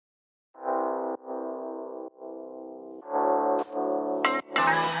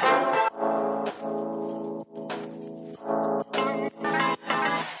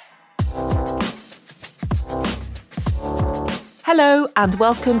Hello and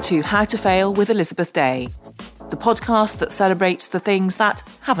welcome to How to Fail with Elizabeth Day, the podcast that celebrates the things that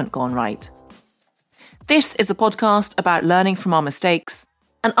haven't gone right. This is a podcast about learning from our mistakes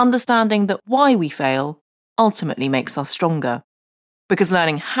and understanding that why we fail ultimately makes us stronger. Because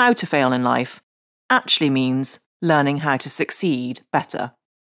learning how to fail in life actually means learning how to succeed better.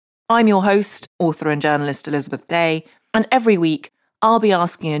 I'm your host, author and journalist Elizabeth Day, and every week I'll be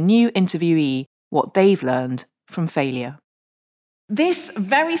asking a new interviewee what they've learned from failure. This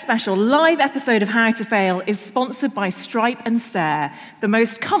very special live episode of How to Fail is sponsored by Stripe and Stare, the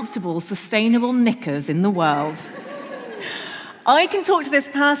most comfortable, sustainable knickers in the world. I can talk to this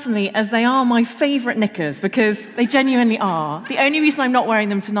personally as they are my favourite knickers because they genuinely are. The only reason I'm not wearing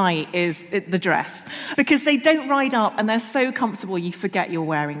them tonight is the dress, because they don't ride up and they're so comfortable you forget you're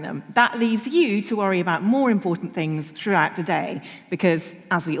wearing them. That leaves you to worry about more important things throughout the day because,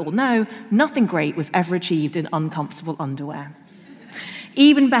 as we all know, nothing great was ever achieved in uncomfortable underwear.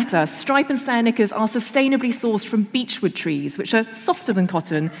 Even better, Stripe and Stare knickers are sustainably sourced from beechwood trees, which are softer than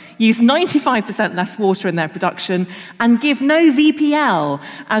cotton, use 95% less water in their production, and give no VPL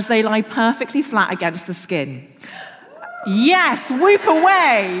as they lie perfectly flat against the skin. Yes, whoop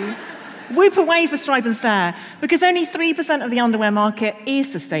away! Whoop away for Stripe and Stare, because only 3% of the underwear market is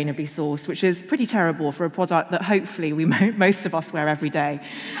sustainably sourced, which is pretty terrible for a product that hopefully most of us wear every day.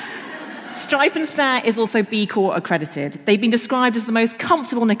 Stripe and Stare is also B Corp accredited. They've been described as the most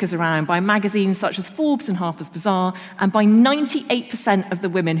comfortable knickers around by magazines such as Forbes and Harper's Bazaar, and by 98% of the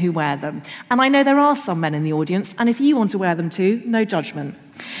women who wear them. And I know there are some men in the audience, and if you want to wear them too, no judgment.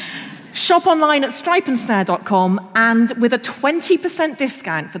 Shop online at stripeandstare.com and with a 20%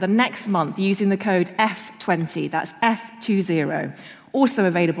 discount for the next month using the code F20, that's F20. Also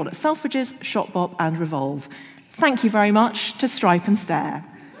available at Selfridges, Shopbop and Revolve. Thank you very much to Stripe and Stare.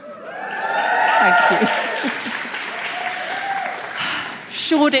 Thank you.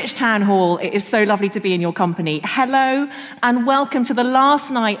 Shoreditch Town Hall, it is so lovely to be in your company. Hello and welcome to the last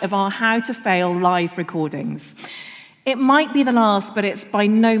night of our How to Fail live recordings. It might be the last, but it's by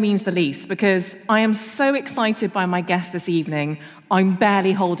no means the least, because I am so excited by my guest this evening, I'm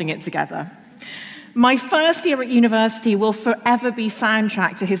barely holding it together. My first year at university will forever be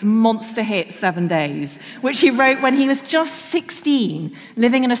soundtracked to his monster hit 7 Days, which he wrote when he was just 16,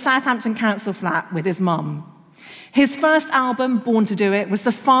 living in a Southampton council flat with his mum. His first album, Born to Do It, was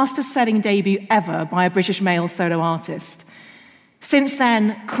the fastest-selling debut ever by a British male solo artist. Since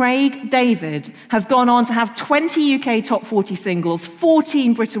then, Craig David has gone on to have 20 UK Top 40 singles,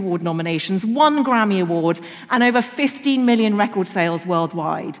 14 Brit Award nominations, 1 Grammy Award, and over 15 million record sales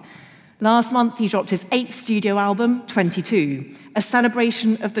worldwide. Last month, he dropped his 8th studio album, 22, a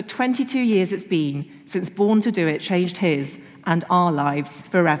celebration of the 22 years it's been since Born to Do It changed his and our lives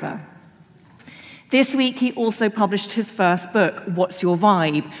forever. This week, he also published his first book, What's Your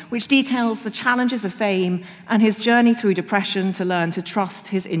Vibe?, which details the challenges of fame and his journey through depression to learn to trust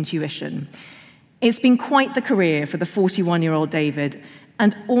his intuition. It's been quite the career for the 41-year-old David,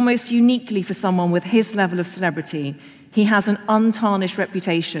 and almost uniquely for someone with his level of celebrity, he has an untarnished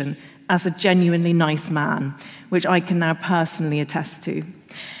reputation as a genuinely nice man, which I can now personally attest to.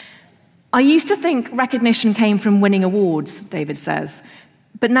 I used to think recognition came from winning awards, David says,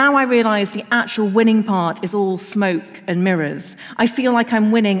 but now I realise the actual winning part is all smoke and mirrors. I feel like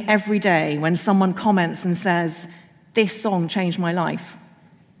I'm winning every day when someone comments and says, "This song changed my life."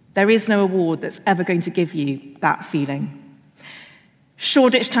 There is no award that's ever going to give you that feeling.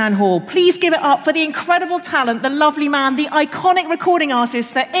 Shoreditch Town Hall, please give it up for the incredible talent, the lovely man, the iconic recording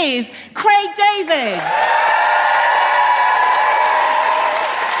artist that is Craig David.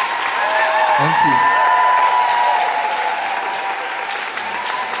 Thank you.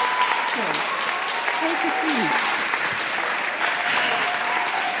 Take a seat.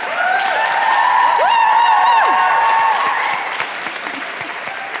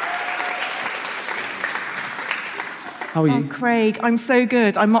 How are you? Oh, Craig, I'm so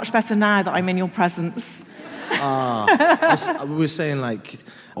good. I'm much better now that I'm in your presence. We were saying, like,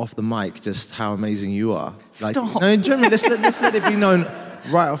 off the mic, just how amazing you are. Like, Stop. No, Jeremy, let's let it be known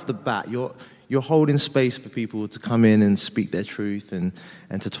right off the bat. You're holding space for people to come in and speak their truth and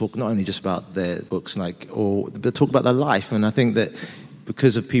to talk not only just about their books, but talk about their life. And I think that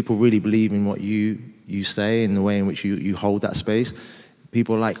because of people really believing what you say and the way in which you hold that space,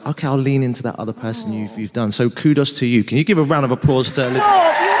 people are like, okay, I'll lean into that other person you've done. So kudos to you. Can you give a round of applause to Elizabeth?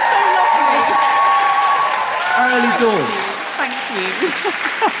 Oh, you're so lovely. Early doors. Thank you.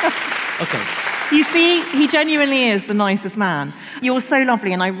 Okay. You see, he genuinely is the nicest man. You're so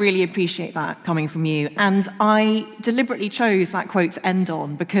lovely, and I really appreciate that coming from you. And I deliberately chose that quote to end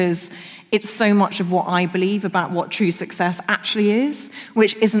on because it's so much of what I believe about what true success actually is,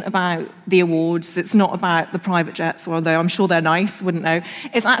 which isn't about the awards, it's not about the private jets, although I'm sure they're nice, wouldn't know.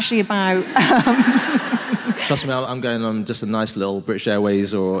 It's actually about... Trust me, I'm going on just a nice little British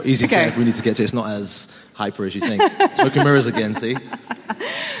Airways or EasyJet if we need to get to it. It's not as hyper as you think. Smoke and mirrors again, see?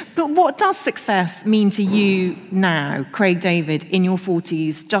 But what does success mean to you now, Craig David, in your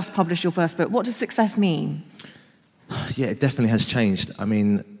 40s, just published your first book? What does success mean? Yeah, it definitely has changed. I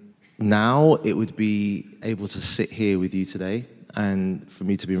mean, now it would be able to sit here with you today and for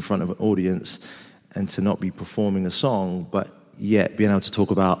me to be in front of an audience and to not be performing a song, but yet being able to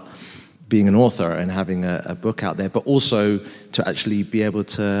talk about being an author and having a book out there, but also to actually be able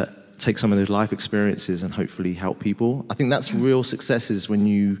to take some of those life experiences and hopefully help people. I think that's real success is when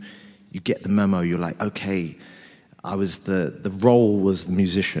you get the memo, you're like, okay, the role was the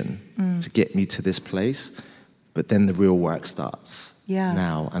musician to get me to this place, but then the real work starts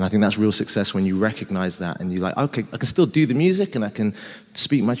now. And I think that's real success when you recognize that and you're like, okay, I can still do the music and I can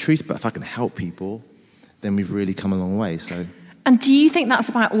speak my truth, but if I can help people, then we've really come a long way, so... And do you think that's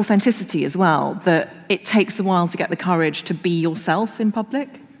about authenticity as well, that it takes a while to get the courage to be yourself in public?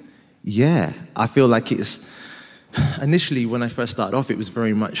 Yeah, I feel like it's... Initially, when I first started off, it was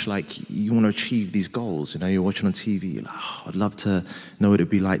very much like you want to achieve these goals. You know, you're watching on TV, you're like, oh, I'd love to know what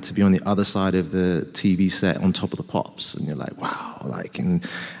it'd be like to be on the other side of the TV set on Top of the Pops. And you're like, wow,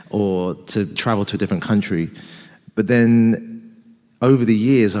 or to travel to a different country. But then over the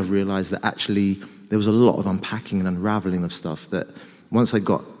years, I've realized that actually there was a lot of unpacking and unraveling of stuff that once I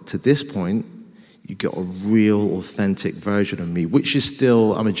got to this point, you get a real authentic version of me, which is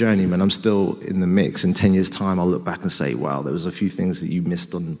still, I'm a journeyman, I'm still in the mix. In 10 years' time, I'll look back and say, wow, there was a few things that you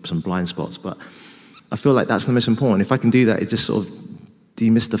missed on some blind spots. But I feel like that's the most important. If I can do that, it just sort of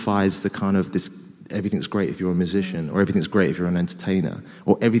demystifies the kind of this, everything's great if you're a musician, or everything's great if you're an entertainer,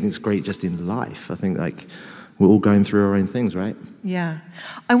 or everything's great just in life. I think like we're all going through our own things, right? Yeah.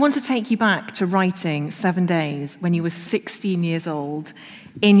 I want to take you back to writing 7 Days when you were 16 years old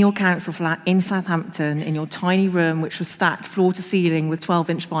in your council flat in Southampton, in your tiny room, which was stacked floor to ceiling with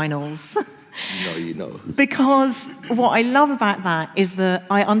 12-inch vinyls. You know. Because what I love about that is that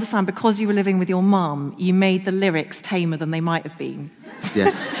I understand because you were living with your mum, you made the lyrics tamer than they might have been.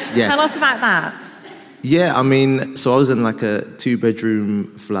 Yes. Tell us about that. Yeah, I mean, so I was in like a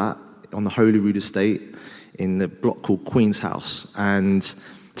 2-bedroom flat on the Holyrood estate in the block called Queen's House. And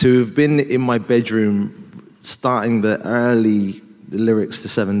to have been in my bedroom starting the lyrics to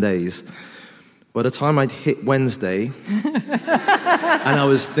 7 Days, by the time I'd hit Wednesday and I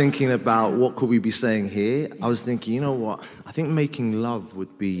was thinking about what could we be saying here, I was thinking, you know what, I think making love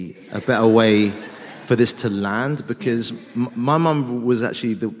would be a better way for this to land, because my mum was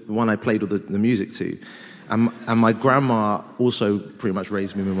actually the one I played all the music to. And my grandma also pretty much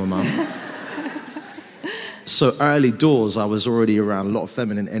raised me with my mum. So early doors, I was already around a lot of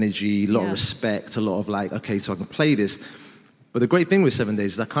feminine energy, a lot of respect, a lot of like, okay, so I can play this. But the great thing with 7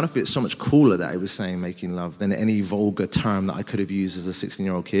 Days is I kind of feel it's so much cooler that I was saying making love than any vulgar term that I could have used as a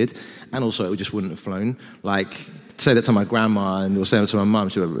 16-year-old kid. And also, it just wouldn't have flown. Like, say that to my grandma and or say that to my mum,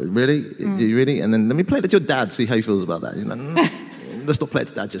 she'd be like, really? Do you really? And then let me play that to your dad, see how he feels about that. You're like, let's not play it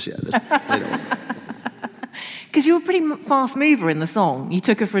to dad just yet. Let's play that one. Because you were a pretty fast mover in the song. You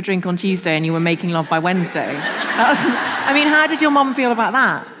took her for a drink on Tuesday and you were making love by Wednesday. How did your mum feel about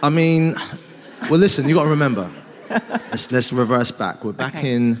that? I mean, well, listen, you got to remember. Let's reverse back. We're back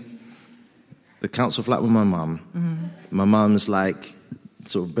in the council flat with my mum. Mm-hmm. My mum's like,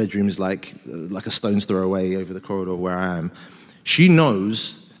 sort of bedroom is like a stone's throw away over the corridor where I am. She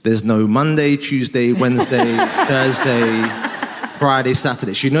knows there's no Monday, Tuesday, Wednesday, Thursday, Friday,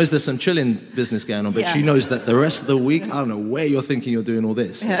 Saturday. She knows there's some chilling business going on, but she knows that the rest of the week, I don't know where you're thinking you're doing all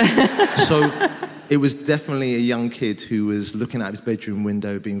this. Yeah. So it was definitely a young kid who was looking out his bedroom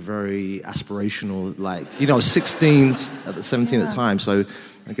window, being very aspirational. Like, I was 17 at the time, so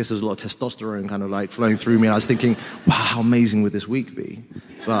I guess there was a lot of testosterone kind of like flowing through me. And I was thinking, wow, how amazing would this week be?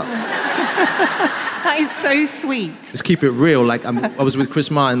 But that is so sweet. Let's keep it real. Like I was with Chris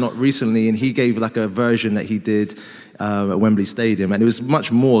Martin not recently, and he gave like a version that he did at Wembley Stadium, and it was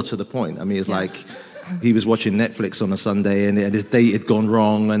much more to the point. I mean, it's like he was watching Netflix on a Sunday, and his date had gone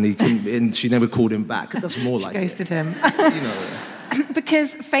wrong, and she never called him back. That's more like ghosted him.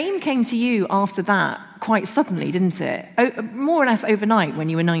 Because fame came to you after that quite suddenly, didn't it? More or less overnight when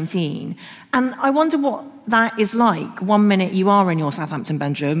you were 19. And I wonder what that is like. 1 minute you are in your Southampton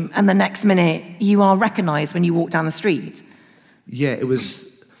bedroom, and the next minute you are recognised when you walk down the street. Yeah, it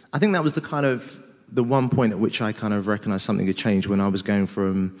was. I think that was the one point at which I kind of recognised something had changed, when I was going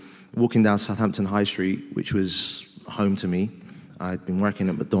from walking down Southampton High Street, which was home to me, I'd been working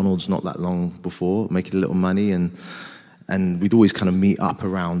at McDonald's not that long before, making a little money, and we'd always kind of meet up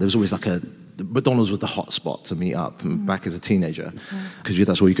around. There was always like McDonald's was the hot spot to meet up back as a teenager, because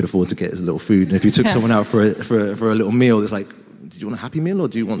that's all you could afford to get is a little food. And if you took someone out for a little meal, it's like, do you want a Happy Meal or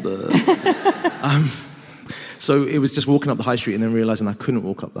do you want the... So it was just walking up the high street and then realizing I couldn't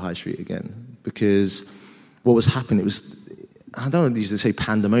walk up the high street again, because what was happening, it was, I don't usually say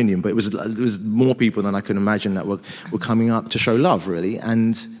pandemonium, but it was more people than I could imagine that were coming up to show love, really.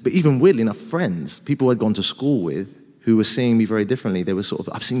 But even weirdly enough, friends, people I'd gone to school with, who were seeing me very differently. They were sort of,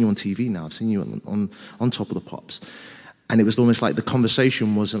 I've seen you on TV now, I've seen you on Top of the Pops. And it was almost like the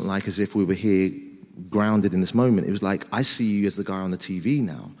conversation wasn't like as if we were here grounded in this moment. It was like, I see you as the guy on the TV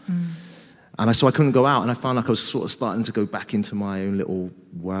now. And so I couldn't go out, and I found like I was sort of starting to go back into my own little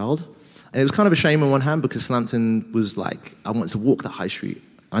world. And it was kind of a shame on one hand, because Slampton was like, I wanted to walk that high street.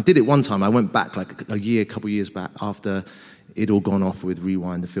 I did it one time. I went back like a couple of years back after it'd all gone off with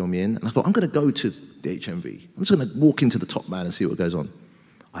Rewind to Fill Me In. And I thought, I'm going to go to the HMV. I'm just going to walk into the Top Man and see what goes on.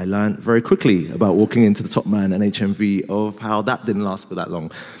 I learned very quickly about walking into the Top Man and HMV of how that didn't last for that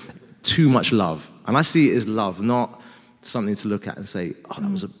long. Too much love. And I see it as love, not something to look at and say, oh,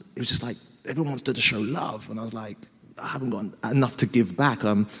 it was just like, everyone wanted to show love. And I was like, I haven't got enough to give back.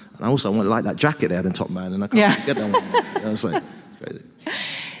 And I want to like that jacket they had in Top Man, and I can't get that one. You know, it's crazy.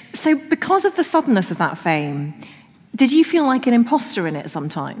 So because of the suddenness of that fame, did you feel like an imposter in it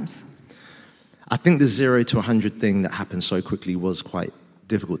sometimes? I think the 0 to 100 thing that happened so quickly was quite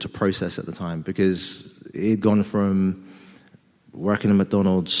difficult to process at the time, because it had gone from working at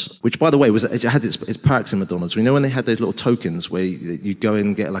McDonald's, which, by the way, it had its perks in McDonald's. You know when they had those little tokens where you go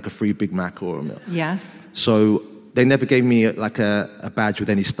and get like a free Big Mac or a meal? Yes. So they never gave me like a badge with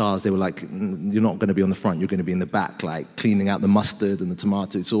any stars. They were like, you're not going to be on the front, you're going to be in the back, like cleaning out the mustard and the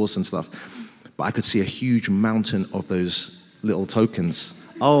tomato sauce and stuff. But I could see a huge mountain of those little tokens.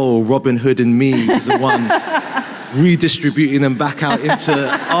 Oh, Robin Hood and me was the one redistributing them back out into,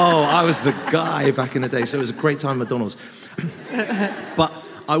 I was the guy back in the day. So it was a great time at McDonald's. But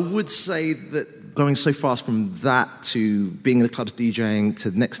I would say that going so fast from that to being in the clubs DJing to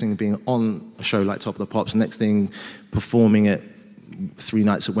the next thing being on a show like Top of the Pops, next thing performing at 3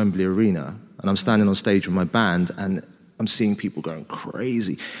 nights at Wembley Arena, and I'm standing on stage with my band and I'm seeing people going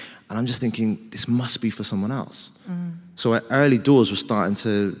crazy, and I'm just thinking, this must be for someone else. So at early doors was starting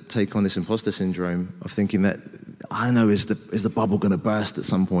to take on this imposter syndrome of thinking that, I don't know, is the bubble going to burst at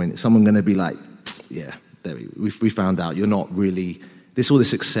some point? Is someone going to be like, yeah, there we found out, you're not really, all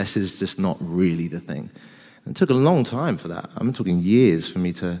this success is just not really the thing. And it took a long time for that. I'm talking years for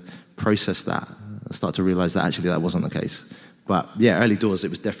me to process that and start to realize that actually that wasn't the case. But yeah, early doors, it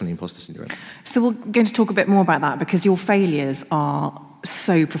was definitely imposter syndrome. So we're going to talk a bit more about that, because your failures are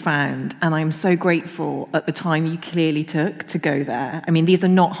so profound, and I'm so grateful at the time you clearly took to go there. I mean, these are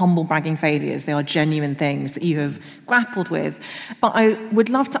not humble bragging failures, they are genuine things that you have grappled with. But I would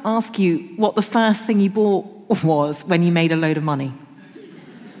love to ask you what the first thing you bought was when you made a load of money.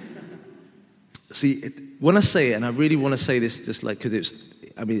 See, when I say it, and I really want to say this just like, because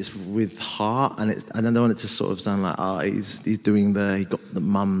it's with heart, and I don't want it to sort of sound like, he's doing he got the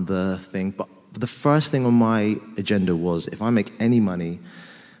mum the thing, but the first thing on my agenda was, if I make any money,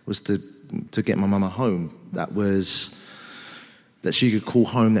 was to get my mum a home that she could call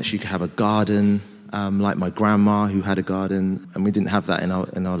home, that she could have a garden, like my grandma who had a garden, and we didn't have that in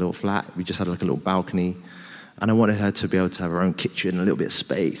our little flat. We just had like a little balcony, and I wanted her to be able to have her own kitchen, a little bit of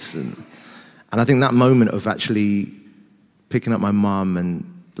space, and I think that moment of actually picking up my mum and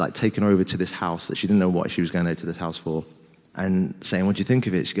like taking her over to this house that she didn't know what she was going over to this house for, and saying, what do you think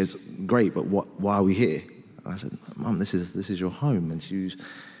of it? She goes, great, but why are we here? And I said, Mum, this is your home. And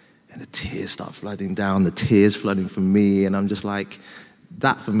the tears start flooding down, the tears flooding from me, and I'm just like,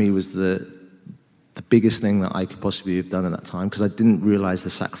 that for me was the biggest thing that I could possibly have done at that time, because I didn't realize the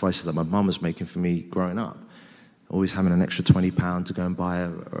sacrifices that my mum was making for me growing up. Always having an extra £20 to go and buy a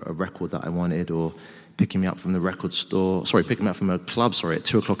record that I wanted, or picking me up from the picking me up from a club, at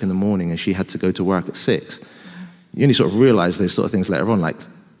 2 o'clock in the morning, and she had to go to work at 6. You only sort of realize those sort of things later on, like,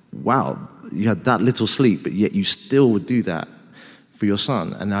 wow, you had that little sleep, but yet you still would do that for your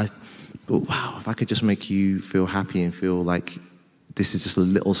son. And I thought, wow, if I could just make you feel happy and feel like this is just a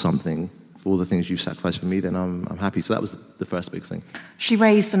little something for all the things you've sacrificed for me, then I'm happy. So that was the first big thing. She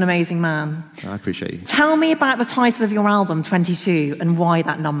raised an amazing man. I appreciate you. Tell me about the title of your album, 22, and why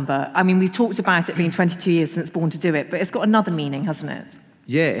that number. I mean, we've talked about it being 22 years since Born to Do It, but it's got another meaning, hasn't it?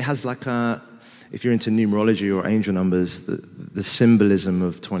 Yeah, it has like if you're into numerology or angel numbers, the symbolism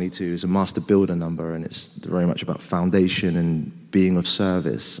of 22 is a master builder number, and it's very much about foundation and being of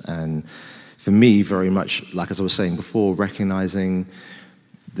service and for me, very much, like as I was saying before, recognizing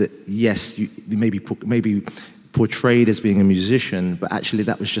that, yes, you maybe portrayed as being a musician, but actually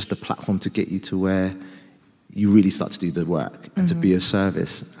that was just a platform to get you to where you really start to do the work and to be of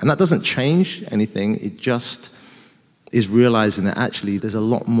service. And that doesn't change anything. It just is realizing that actually there's a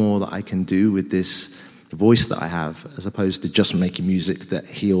lot more that I can do with this voice that I have, as opposed to just making music that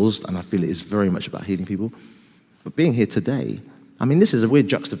heals. And I feel it is very much about healing people. But being here today, I mean, this is a weird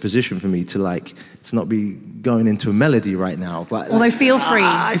juxtaposition for me to not be going into a melody right now. But although feel free.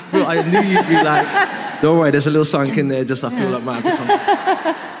 I knew you'd be like, don't worry, there's a little song in there, just I feel like I might have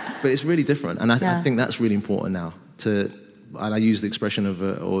to come. But it's really different. And I think that's really important now. And I use the expression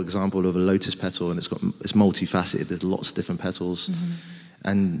or example of a lotus petal, and it's multifaceted. There's lots of different petals.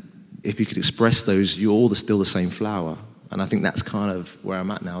 And if you could express those, you're all still the same flower. And I think that's kind of where I'm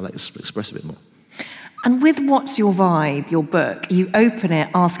at now. Let's express a bit more. And with What's Your Vibe, your book, you open it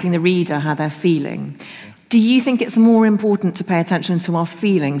asking the reader how they're feeling. Yeah. Do you think it's more important to pay attention to our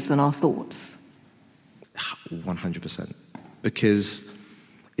feelings than our thoughts? 100%. Because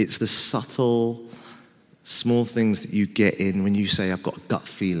it's the subtle, small things that you get in when you say, I've got a gut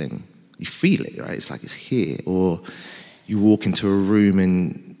feeling. You feel it, right? It's like it's here. Or you walk into a room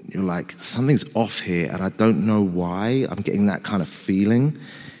and you're like, something's off here and I don't know why. I'm getting that kind of feeling.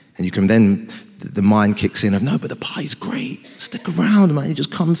 And you can then, the mind kicks in of, no, but the pie's great. Stick around, man. You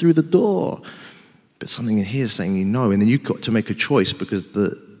just come through the door. But something in here is saying no. And then you've got to make a choice because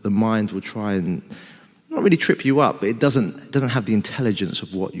the mind will try and not really trip you up, but it doesn't have the intelligence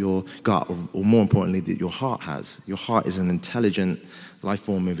of what your gut, or more importantly, that your heart has. Your heart is an intelligent life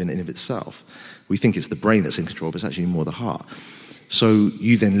form in and of itself. We think it's the brain that's in control, but it's actually more the heart. So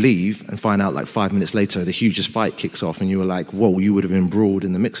you then leave and find out 5 minutes later, the hugest fight kicks off and you were like, whoa, you would have been embroiled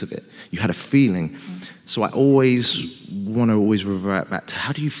in the mix of it. You had a feeling. So I always want to revert back to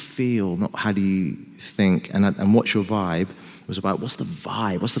how do you feel, not how do you think, and what's your vibe? It was about what's the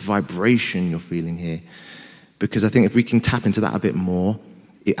vibe, what's the vibration you're feeling here? Because I think if we can tap into that a bit more,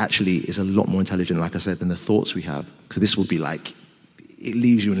 it actually is a lot more intelligent, like I said, than the thoughts we have. Because this will be it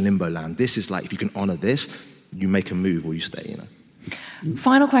leaves you in limbo land. This is if you can honor this, you make a move or you stay,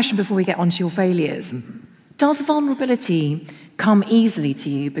 Final question before we get on to your failures. Does vulnerability come easily to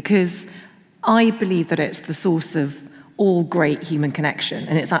you? Because I believe that it's the source of all great human connection,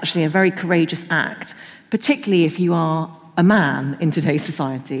 and it's actually a very courageous act, particularly if you are a man in today's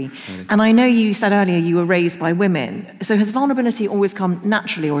society. Totally. And I know you said earlier you were raised by women. So has vulnerability always come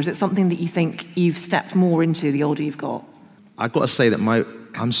naturally, or is it something that you think you've stepped more into the older you've got? I've got to say that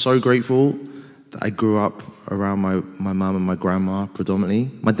I'm so grateful that I grew up around my mum and my grandma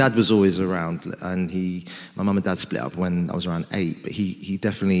predominantly. My dad was always around, and my mum and dad split up when I was around 8, but he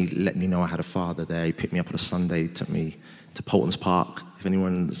definitely let me know I had a father there. He picked me up on a Sunday, took me to Paultons Park. If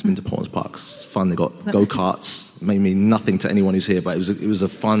anyone's been to Paultons Park, it's fun. They got go-karts. Made me nothing to anyone who's here, but it was a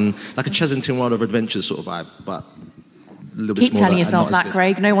fun, like a Chessington World of Adventures sort of vibe, but a little bit smaller. Keep telling yourself that,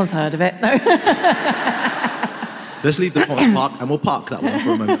 Craig. No one's heard of it. No. Let's leave the Paultons Park, and we'll park that one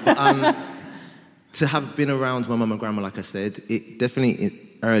for a moment. But, to have been around my mum and grandma, like I said, it definitely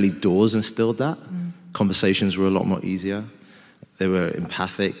early doors instilled that. Conversations were a lot more easier. They were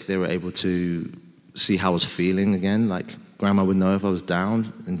empathic. They were able to see how I was feeling again. Grandma would know if I was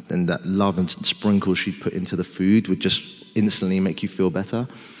down, and that love and sprinkle she'd put into the food would just instantly make you feel better.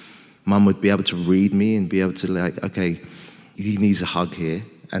 Mum would be able to read me and be able to okay, he needs a hug here.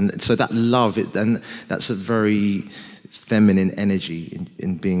 And so that love, and that's a very feminine energy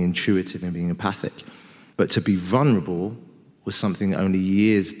in being intuitive and being empathic. But to be vulnerable was something only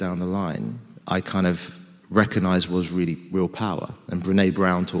years down the line I kind of recognized was really real power. And Brené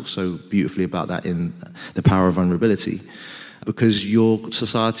Brown talks so beautifully about that in The Power of Vulnerability. Because your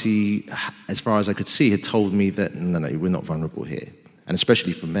society, as far as I could see, had told me that, no, we're not vulnerable here. And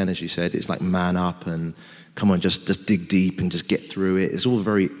especially for men, as you said, it's like man up and come on, just dig deep and just get through it. It's all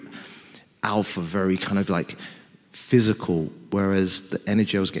very alpha, very kind of physical, whereas the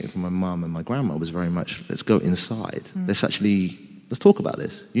energy I was getting from my mum and my grandma was very much, let's go inside. Let's talk about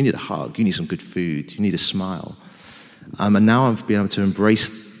this. You need a hug. You need some good food. You need a smile. And now I've been able to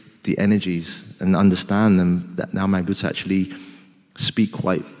embrace the energies and understand them, that now I'm able to actually speak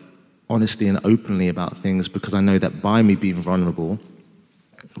quite honestly and openly about things, because I know that by me being vulnerable,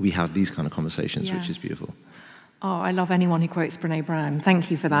 we have these kind of conversations, yes. Which is beautiful. Oh, I love anyone who quotes Brené Brown.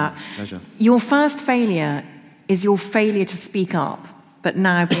 Thank you for that. Pleasure. Your first failure is your failure to speak up, but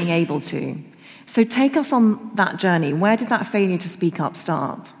now being able to. So take us on that journey. Where did that failure to speak up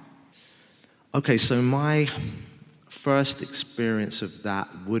start? Okay, so my first experience of that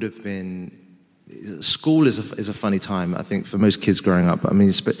would have been, school is a funny time, I think, for most kids growing up. I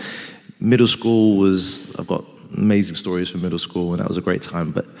mean, Middle school I've got amazing stories from middle school, and that was a great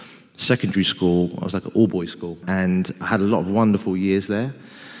time. But secondary school, I was like an all-boys school, and I had a lot of wonderful years there.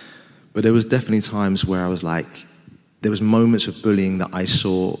 But there was definitely times where I was like, there was moments of bullying that I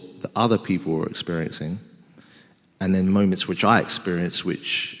saw that other people were experiencing, and then moments which I experienced,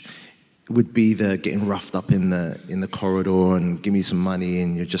 which would be the getting roughed up in the corridor and give me some money,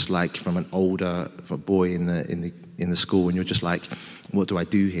 and you're just like from a boy in the school, and you're just like, what do I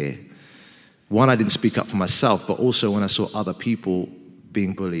do here? One, I didn't speak up for myself, but also when I saw other people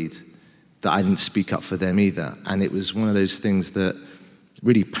being bullied, that I didn't speak up for them either. And it was one of those things that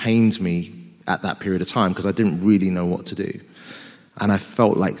really pained me at that period of time, because I didn't really know what to do. And I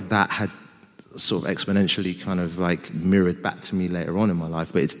felt like that had sort of exponentially kind of like mirrored back to me later on in my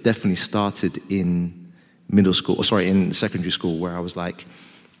life. But it's definitely started in in secondary school, where I was like,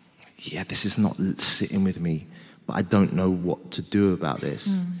 yeah, this is not sitting with me, but I don't know what to do about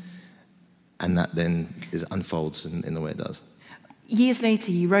this. And that then unfolds in the way it does. Years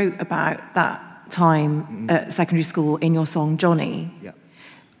later, you wrote about that time at secondary school in your song, Johnny. Yeah.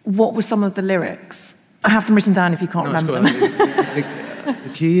 What were some of the lyrics? I have them written down if you can't remember them. They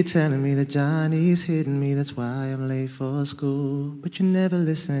keep telling me that Johnny's hitting me, that's why I'm late for school, but you never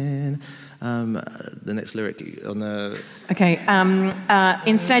listen. The next lyric on the... Okay,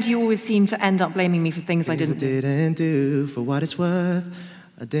 instead you always seem to end up blaming me for things I didn't do. For what it's worth,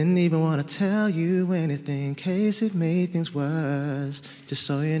 I didn't even want to tell you anything in case it made things worse, just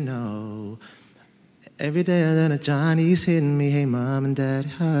so you know. Every day I learn that Johnny's hitting me, hey mom and dad,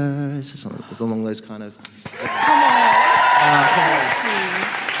 it hurts. It's along those kind of... Come on. Come on.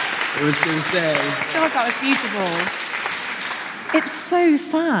 It was there. God, that was beautiful. It's so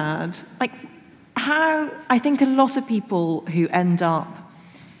sad. Like, how I think a lot of people who end up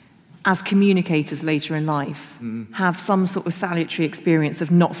as communicators later in life have some sort of salutary experience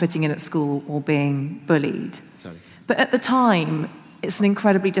of not fitting in at school or being bullied. Totally. But at the time, it's an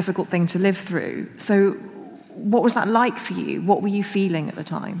incredibly difficult thing to live through. So what was that like for you? What were you feeling at the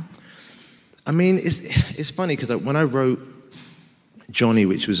time? I mean, it's funny, because when I wrote Johnny,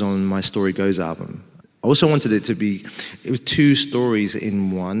 which was on my Story Goes album, I also wanted it was two stories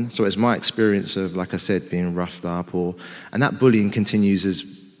in one. So it's my experience of, like I said, being roughed up, and that bullying continues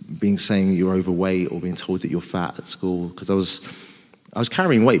as saying you're overweight or being told that you're fat at school, because I was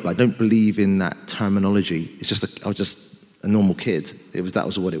carrying weight, but I don't believe in that terminology. It's just I was just a normal kid. That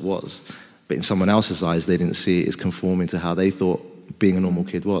was what it was. But in someone else's eyes, they didn't see it as conforming to how they thought being a normal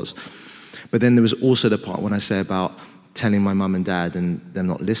kid was. But then there was also the part when I say about telling my mum and dad and them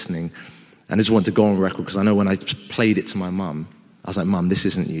not listening. And I just want to go on record, because I know when I played it to my mum, I was like, Mum, this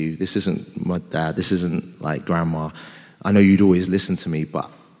isn't you. This isn't my dad. This isn't like grandma. I know you'd always listen to me, but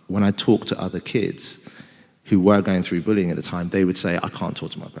when I talk to other kids who were going through bullying at the time, they would say, I can't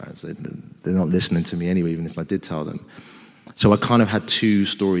talk to my parents. They're not listening to me anyway, even if I did tell them. So I kind of had two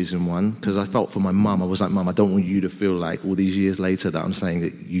stories in one, because I felt for my mum, I was like, Mum, I don't want you to feel like all these years later that I'm saying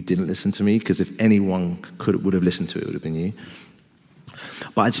that you didn't listen to me, because if anyone would have listened to it, it would have been you.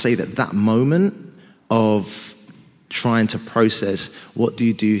 But I'd say that moment of trying to process, what do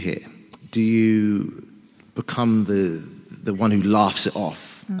you do here? Do you become the one who laughs it off?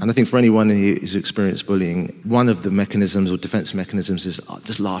 And I think for anyone who's experienced bullying, one of the mechanisms or defense mechanisms is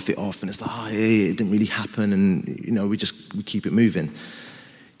just laugh it off, and it's like, yeah, it didn't really happen, and we keep it moving.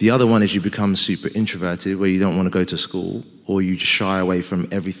 The other one is you become super introverted, where you don't want to go to school, or you just shy away from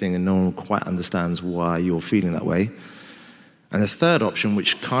everything and no one quite understands why you're feeling that way. And the third option,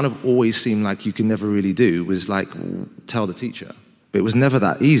 which kind of always seemed like you could never really do, was like, tell the teacher. But it was never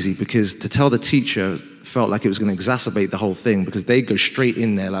that easy, because to tell the teacher felt like it was going to exacerbate the whole thing, because they go straight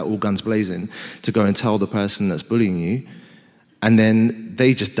in there like all guns blazing to go and tell the person that's bullying you, and then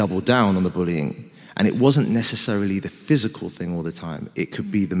they just double down on the bullying. And it wasn't necessarily the physical thing all the time. It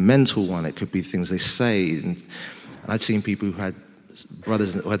could be the mental one. It could be things they say. And I'd seen people who had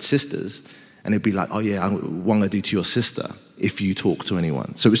brothers who had sisters, and it'd be like, oh yeah, what am I going to do to your sister if you talk to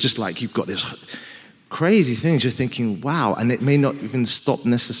anyone? So it was just like, you've got this crazy things, you're thinking, wow, and it may not even stop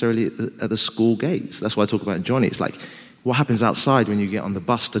necessarily at the school gates. That's why I talk about Johnny. It's like, what happens outside when you get on the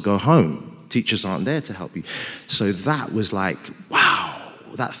bus to go home? Teachers aren't there to help you. So that was like, wow,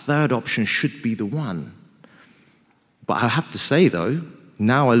 that third option should be the one. But I have to say though,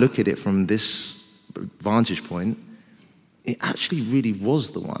 now I look at it from this vantage point, it actually really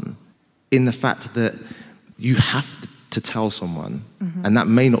was the one, in the fact that you have to tell someone, and that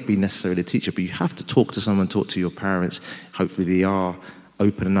may not be necessarily a teacher, but you have to talk to someone, talk to your parents. Hopefully they are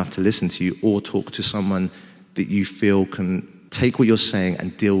open enough to listen to you, or talk to someone that you feel can take what you're saying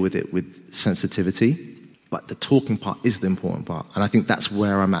and deal with it with sensitivity. But the talking part is the important part, and I think that's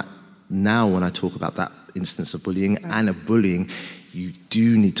where I'm at now when I talk about that instance of bullying and of bullying, you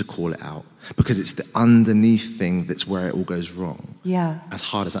do need to call it out because it's the underneath thing that's where it all goes wrong. Yeah. As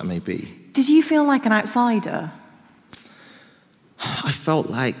hard as that may be. Did you feel like an outsider? I felt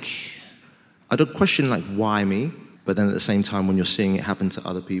like, I'd question like, why me? But then at the same time, when you're seeing it happen to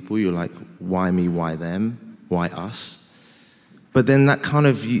other people, you're like, why me, why them, why us? But then that kind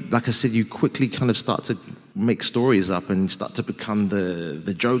of, like I said, you quickly kind of start to make stories up and start to become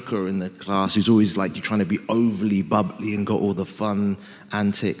the joker in the class who's always like, you're trying to be overly bubbly and got all the fun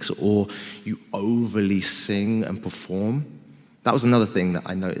antics, or you overly sing and perform. That was another thing that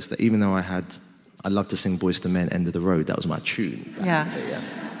I noticed, that even though I loved to sing Boyz II Men, End of the Road, that was my tune. Yeah.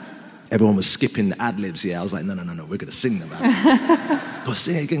 Everyone was skipping the ad-libs, I was like, no, we're going to sing them out. Go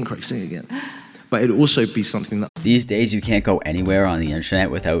sing it again, Craig, sing it again. But it'd also be something that... These days, you can't go anywhere on the internet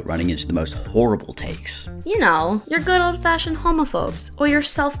without running into the most horrible takes. You know, your good old-fashioned homophobes, or your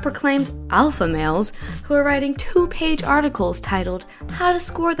self-proclaimed alpha males who are writing 2-page articles titled, How to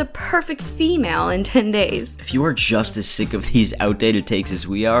Score the Perfect Female in 10 Days. If you are just as sick of these outdated takes as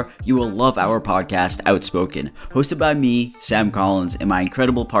we are, you will love our podcast, Outspoken, hosted by me, Sam Collins, and my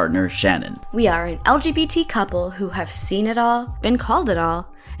incredible partner, Shannon. We are an LGBT couple who have seen it all, been called it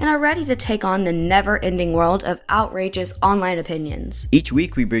all, and are ready to take on the never-ending world of outrageous online opinions. Each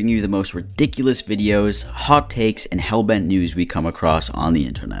week, we bring you the most ridiculous videos, hot takes, and hellbent news we come across on the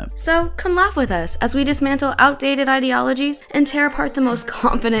internet. So come laugh with us as we dismantle outdated ideologies and tear apart the most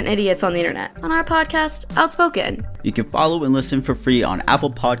confident idiots on the internet on our podcast, Outspoken. You can follow and listen for free on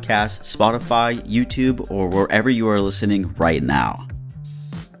Apple Podcasts, Spotify, YouTube, or wherever you are listening right now.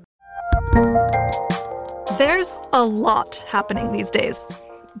 There's a lot happening these days.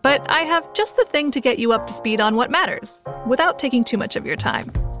 But I have just the thing to get you up to speed on what matters, without taking too much of your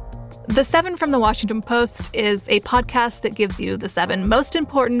time. The 7 from the Washington Post is a podcast that gives you the 7 most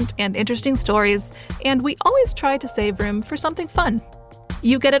important and interesting stories, and we always try to save room for something fun.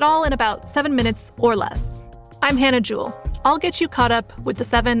 You get it all in about 7 minutes or less. I'm Hannah Jewell. I'll get you caught up with the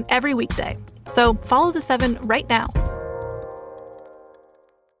 7 every weekday. So follow the 7 right now.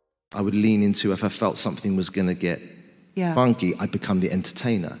 I would lean into, if I felt something was going to get funky, I'd become the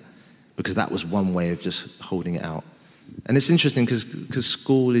entertainer, because that was one way of just holding it out. And it's interesting because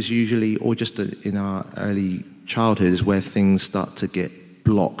school is usually, or just in our early childhood, is where things start to get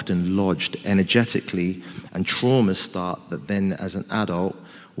blocked and lodged energetically, and traumas start that then as an adult,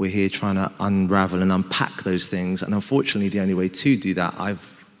 we're here trying to unravel and unpack those things. And unfortunately, the only way to do that,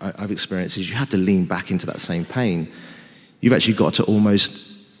 I've experienced, is you have to lean back into that same pain. You've actually got to almost,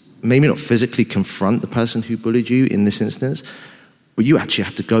 maybe not physically confront the person who bullied you in this instance, but you actually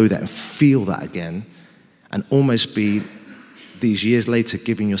have to go there and feel that again, and almost be, these years later,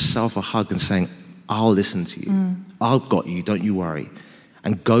 giving yourself a hug and saying, I'll listen to you. I've got you, don't you worry.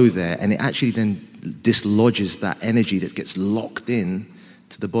 And go there, and it actually then dislodges that energy that gets locked in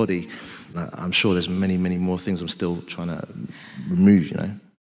to the body. I'm sure there's many, many more things I'm still trying to remove, you know.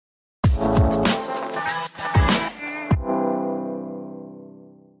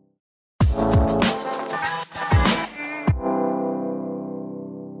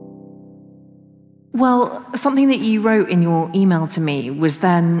 Well, something that you wrote in your email to me was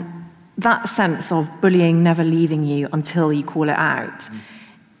then that sense of bullying never leaving you until you call it out.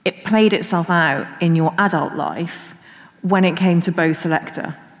 It played itself out in your adult life when it came to Beau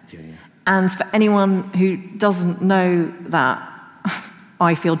Selector. And for anyone who doesn't know that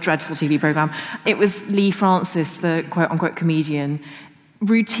I Feel Dreadful TV program, it was Lee Francis, the quote-unquote comedian,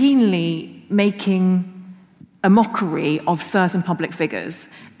 routinely making a mockery of certain public figures,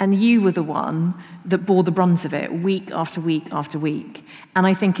 and you were the one that bore the brunt of it week after week after week. And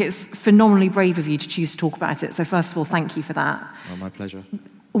I think it's phenomenally brave of you to choose to talk about it. So first of all, thank you for that. Oh, my pleasure.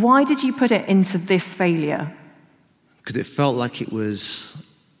 Why did you put it into this failure? Because it felt like it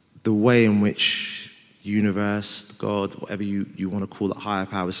was the way in which the universe, God, whatever you want to call it, higher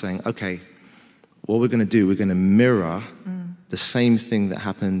power, was saying, okay, what we're going to do, we're going to mirror the same thing that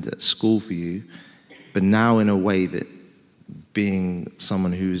happened at school for you, but now in a way that, being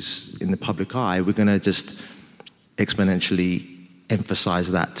someone who's in the public eye, we're going to just exponentially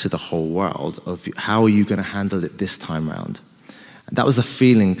emphasize that to the whole world of how are you going to handle it this time around. And that was the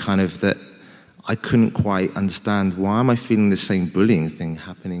feeling kind of that I couldn't quite understand. Why am I feeling the same bullying thing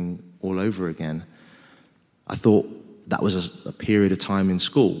happening all over again? I thought that was a period of time in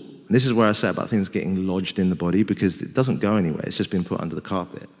school. And this is where I say about things getting lodged in the body, because it doesn't go anywhere. It's just been put under the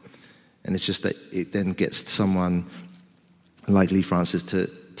carpet. And it's just that it then gets someone like Lee Francis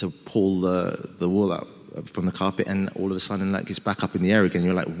to pull the wool out from the carpet, and all of a sudden, like, it's back up in the air again.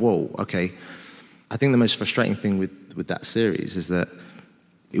 You're like, whoa, okay. I think the most frustrating thing with that series is that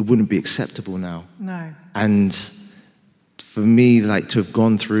it wouldn't be acceptable now. No. And for me, like, to have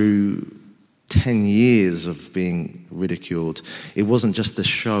gone through 10 years of being ridiculed, it wasn't just the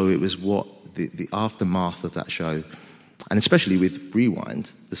show, it was what the aftermath of that show. And especially with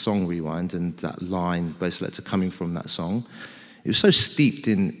Rewind, the song Rewind, and that line, Bass Letter, coming from that song, it was so steeped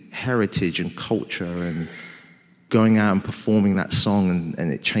in heritage and culture and going out and performing that song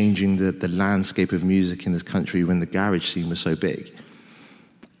and it changing the landscape of music in this country when the garage scene was so big.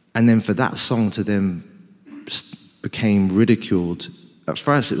 And then for that song to then became ridiculed, at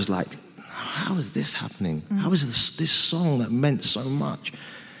first it was like, how is this happening? How is this song that meant so much?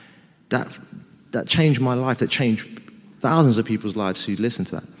 That changed my life, that changed thousands of people's lives who listened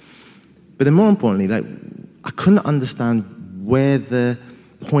to that. But then more importantly, like, I couldn't understand where the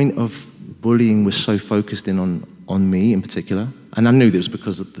point of bullying was so focused in on me in particular. And I knew this was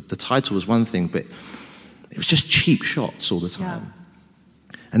because the title was one thing, but it was just cheap shots all the time.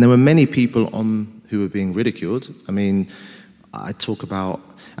 Yeah. And there were many people who were being ridiculed. I mean, I talk about,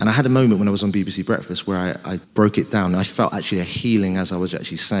 and I had a moment when I was on BBC Breakfast where I broke it down. I felt actually a healing as I was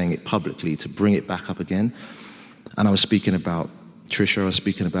actually saying it publicly to bring it back up again. And I was speaking about Trisha, I was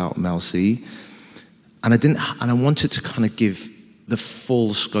speaking about Mel C. And I wanted to kind of give the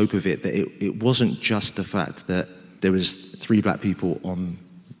full scope of it, that it wasn't just the fact that there was 3 black people on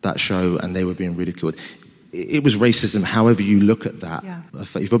that show and they were being ridiculed. It was racism, however you look at that. Yeah.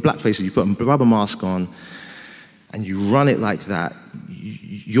 If you're a blackface, you put a rubber mask on and you run it like that,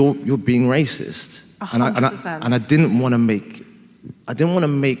 you're being racist. 100%. And I didn't want to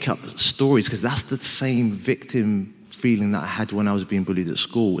make up stories, because that's the same victim feeling that I had when I was being bullied at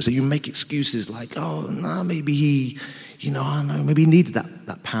school. So you make excuses like, oh, no, maybe he, I don't know, maybe he needed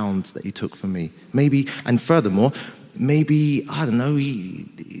that pound that he took from me. Maybe, and furthermore, maybe, I don't know,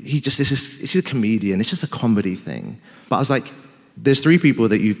 he just, it's just a comedian, it's just a comedy thing. But I was like, there's 3 people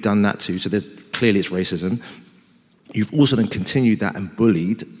that you've done that to, so clearly it's racism. You've also then continued that and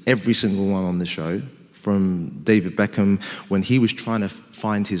bullied every single one on the show, from David Beckham when he was trying to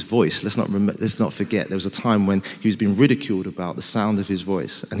find his voice. Let's not forget, there was a time when he was being ridiculed about the sound of his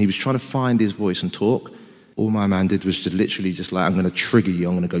voice, and he was trying to find his voice and talk. All my man did was just literally just like, I'm going to trigger you,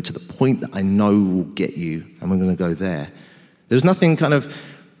 I'm going to go to the point that I know will get you, and we're going to go there. There's nothing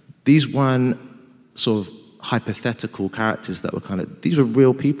these weren't sort of hypothetical characters that were these were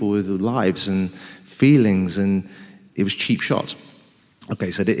real people with lives and feelings, and it was cheap shots.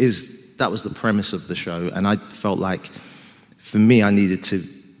 Okay, so that was the premise of the show, and I felt like, for me, I needed to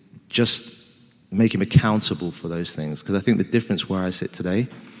just make him accountable for those things, because I think the difference where I sit today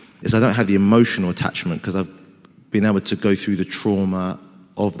is I don't have the emotional attachment, because I've been able to go through the trauma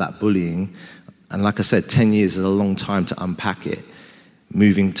of that bullying, and like I said, 10 years is a long time to unpack it.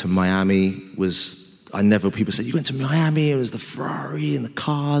 Moving to Miami people said, you went to Miami, it was the Ferrari and the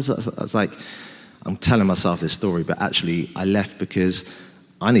cars. I was like, I'm telling myself this story, but actually I left because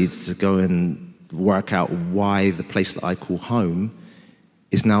I needed to go and work out why the place that I call home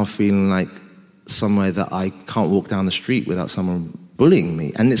is now feeling like somewhere that I can't walk down the street without someone bullying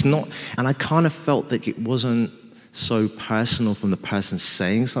me. And it's not, and I kind of felt that it wasn't so personal from the person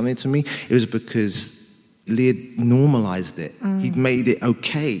saying something to me. It was because Lee had normalized it. He'd made it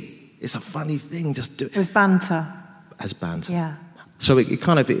okay. It's a funny thing, just do it. It was banter. As banter. Yeah. So it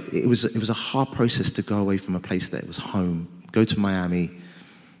was a hard process to go away from a place that was home, go to Miami,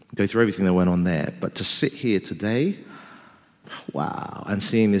 go through everything that went on there. But to sit here today, wow, and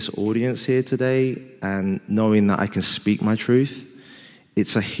seeing this audience here today and knowing that I can speak my truth,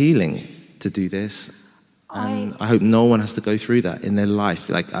 it's a healing to do this. And I hope no one has to go through that in their life.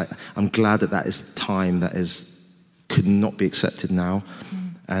 Like, I'm glad that is time that could not be accepted now.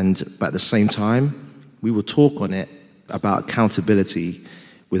 But at the same time, we will talk on it about accountability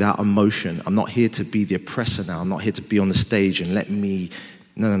without emotion. I'm not here to be the oppressor now. I'm not here to be on the stage and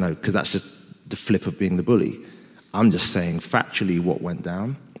no, because that's just the flip of being the bully. I'm just saying factually what went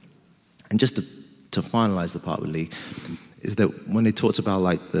down. And just to finalize the part with Lee, is that when they talked about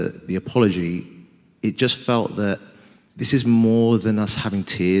like the apology, it just felt that this is more than us having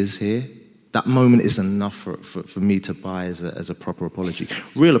tears here. That moment is enough for me to buy as a proper apology.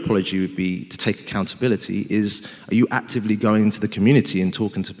 Real apology would be to take accountability. Are you actively going into the community and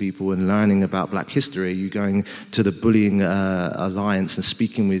talking to people and learning about Black history? Are you going to the Bullying Alliance and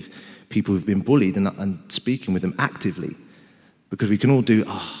speaking with people who've been bullied and speaking with them actively? Because we can all do,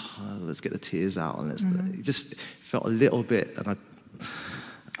 let's get the tears out. And it just felt a little bit,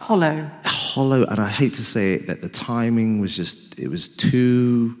 hollow, and I hate to say it, that the timing was it was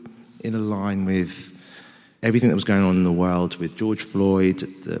too in a line with everything that was going on in the world with George Floyd,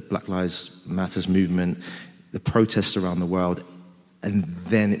 the Black Lives Matter movement, the protests around the world. And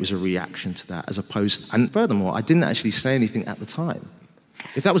then it was a reaction to that, as opposed, and furthermore, I didn't actually say anything at the time.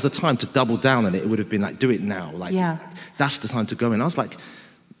 If that was the time to double down on it, it would have been like, do it now. Like, that's the time to go in. I was like,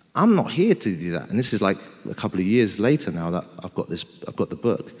 I'm not here to do that. And this is like a couple of years later now that I've got the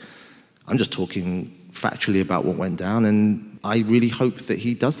book. I'm just talking factually about what went down, and I really hope that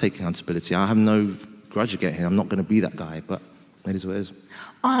he does take accountability. I have no grudge against him. I'm not going to be that guy, but it is what it is.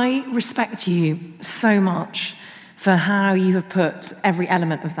 I respect you so much for how you have put every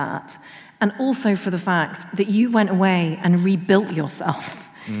element of that, and also for the fact that you went away and rebuilt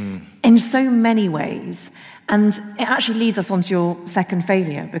yourself in so many ways. And it actually leads us on to your second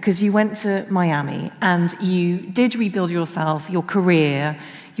failure, because you went to Miami and you did rebuild yourself, your career,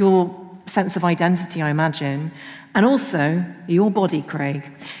 your sense of identity, I imagine, and also your body, Craig.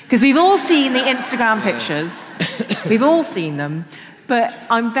 Because we've all seen the Instagram pictures. We've all seen them. But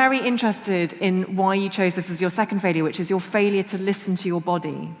I'm very interested in why you chose this as your second failure, which is your failure to listen to your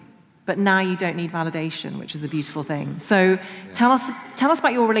body. But now you don't need validation, which is a beautiful thing. So tell us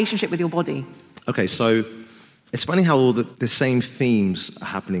about your relationship with your body. Okay, so it's funny how all the same themes are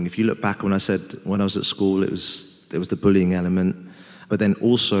happening. If you look back when I said when I was at school, there was the bullying element. But then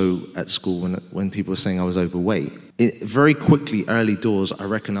also at school, when people were saying I was overweight, very quickly, early doors, I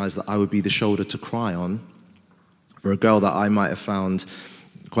recognized that I would be the shoulder to cry on for a girl that I might have found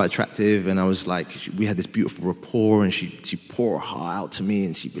quite attractive. And I was like, we had this beautiful rapport, and she'd pour her heart out to me,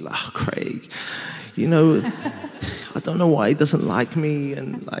 and she'd be like, oh, Craig, I don't know why he doesn't like me,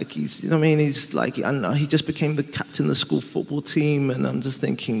 and like he's, he's like, he just became the captain of the school football team, and I'm just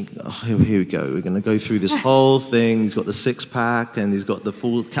thinking, oh, here we go, we're going to go through this whole thing. He's got the six-pack, and he's got the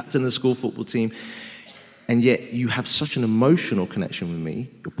full captain of the school football team, and yet you have such an emotional connection with me.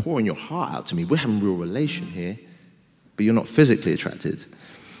 You're pouring your heart out to me. We're having a real relation here, but you're not physically attracted.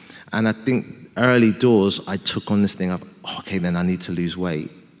 And I think early doors, I took on this thing of, okay, then I need to lose weight.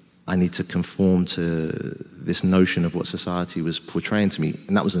 I need to conform to this notion of what society was portraying to me,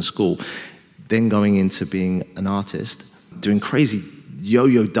 and that was in school. Then going into being an artist, doing crazy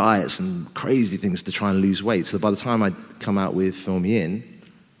yo-yo diets and crazy things to try and lose weight. So by the time I'd come out with Fill Me In,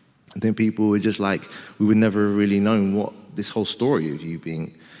 I think people were just like, we would never really known what this whole story of you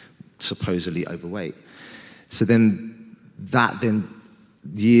being supposedly overweight. So then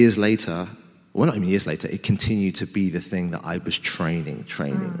years later, well, not even years later, it continued to be the thing that I was training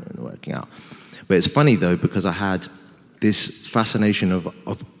and working out. But it's funny, though, because I had this fascination of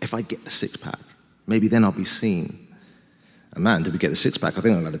if I get the six-pack, maybe then I'll be seen. And man, did we get the six-pack? I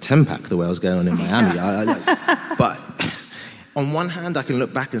think I had a 10-pack the way I was going on in Miami. But on one hand, I can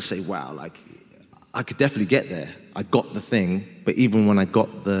look back and say, wow, like, I could definitely get there. I got the thing, but even when I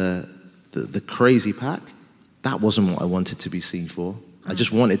got the crazy pack, that wasn't what I wanted to be seen for. I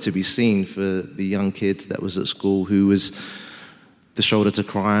just wanted to be seen for the young kid that was at school who was the shoulder to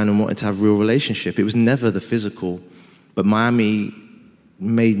cry on and wanted to have a real relationship. It was never the physical, but Miami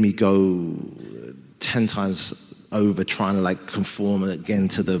made me go 10 times over trying to like conform again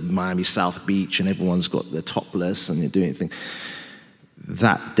to the Miami South Beach, and everyone's got their topless and they're doing things.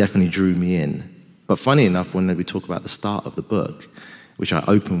 That definitely drew me in. But funny enough, when we talk about the start of the book, which I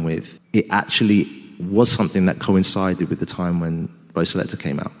open with, it actually was something that coincided with the time when Bo Selecta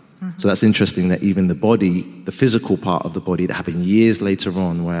came out. Mm-hmm. So that's interesting that even the body, the physical part of the body that happened years later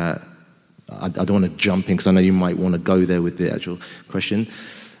on, where I don't want to jump in because I know you might want to go there with the actual question,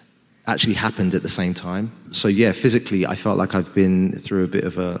 actually happened at the same time. So yeah, physically I felt like I've been through a bit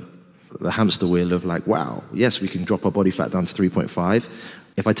of the hamster wheel of like, wow, yes, we can drop our body fat down to 3.5.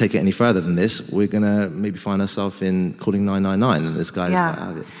 If I take it any further than this, we're going to maybe find ourselves in calling 999, and this guy's like,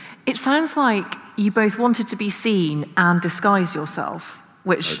 out of it. It sounds like you both wanted to be seen and disguise yourself,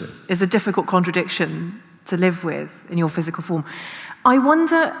 which is a difficult contradiction to live with in your physical form. I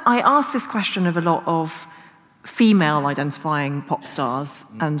wonder, I ask this question of a lot of female-identifying pop stars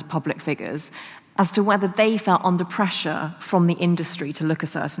and public figures as to whether they felt under pressure from the industry to look a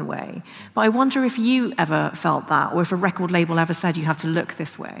certain way. But I wonder if you ever felt that, or if a record label ever said you have to look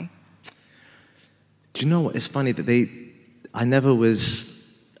this way. Do you know what? It's funny that I never was...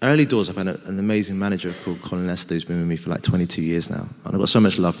 Early doors, I've had an amazing manager called Colin Lester who's been with me for like 22 years now. And I've got so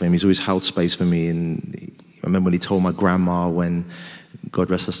much love for him. He's always held space for me. And I remember when he told my grandma, when, God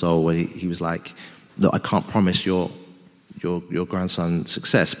rest her soul, when he was like, look, I can't promise your grandson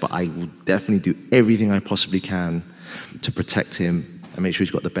success, but I will definitely do everything I possibly can to protect him and make sure he's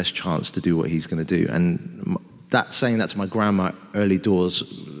got the best chance to do what he's going to do. And saying that to my grandma early doors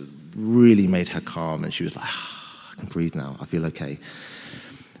really made her calm. And she was like, I can breathe now. I feel okay.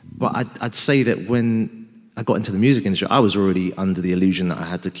 But I'd say that when I got into the music industry, I was already under the illusion that I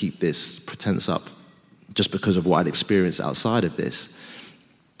had to keep this pretense up just because of what I'd experienced outside of this.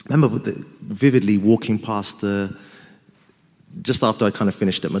 I remember vividly walking past just after I kind of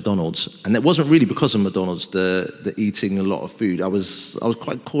finished at McDonald's, and it wasn't really because of McDonald's, the eating a lot of food. I was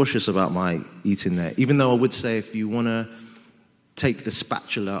quite cautious about my eating there, even though I would say if you want to take the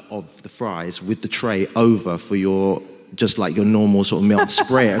spatula of the fries with the tray over for your normal sort of meal,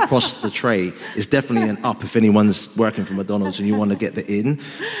 spray it across the tray, is definitely an up if anyone's working for McDonald's and you want to get the in.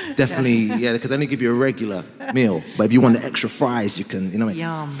 Definitely, yeah, because they only give you a regular meal. But if you want the extra fries, you can, you know what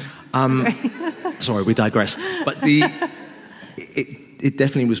I mean? Yum. Sorry, we digress. But it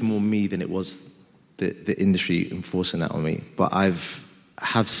definitely was more me than it was the industry enforcing that on me. But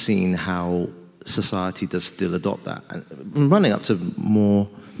have seen how society does still adopt that. And running up to more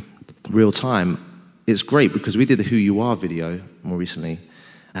real time, it's great because we did the Who You Are video more recently,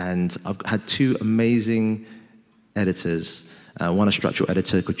 and I've had two amazing editors, one a structural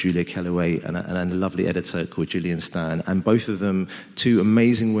editor called Julia Kellaway and a lovely editor called Gillian Stern, and both of them two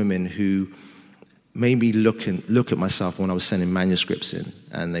amazing women who made me look at myself when I was sending manuscripts in,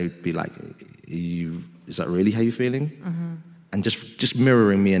 and they'd be like, is that really how you're feeling? Mm-hmm. And just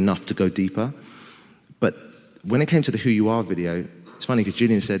mirroring me enough to go deeper. But when it came to the Who You Are video, it's funny because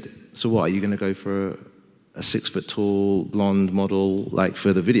Gillian said, so what, are you going to go for a 6-foot-tall blonde model like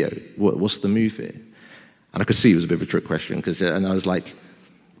for the video? What's the move here? And I could see it was a bit of a trick question, and I was like,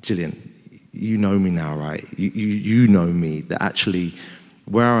 Gillian, you know me now, right? You know me, that actually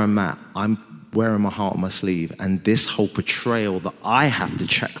where I'm at, I'm wearing my heart on my sleeve, and this whole portrayal that I have to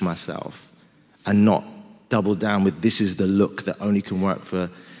check myself and not double down with this is the look that only can work for.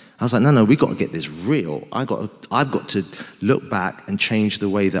 I was like, no, we got to get this real. I've got to look back and change the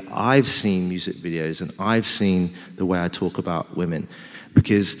way that I've seen music videos and I've seen the way I talk about women,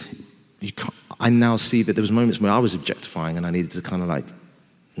 because I now see that there was moments where I was objectifying and I needed to kind of like,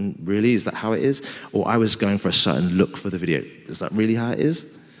 really, is that how it is? Or I was going for a certain look for the video. Is that really how it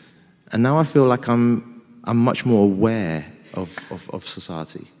is? And now I feel like I'm much more aware of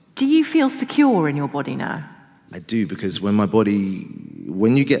society. Do you feel secure in your body now? I do, because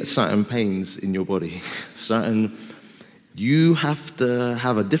when you get certain pains in your body, you have to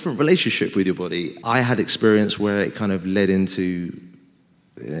have a different relationship with your body. I had experience where it kind of led into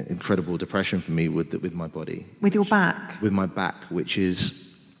incredible depression for me with my body. With your back? With my back, which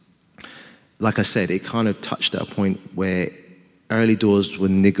is, like I said, it kind of touched at a point where early doors were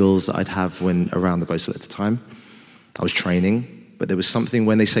niggles that I'd have when around the Boastal at the time. I was training. But there was something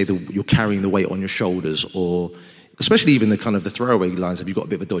when they say that you're carrying the weight on your shoulders, or especially even the kind of the throwaway lines, have you got a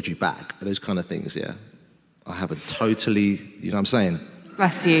bit of a dodgy back? Those kind of things, yeah. I have a totally, you know what I'm saying?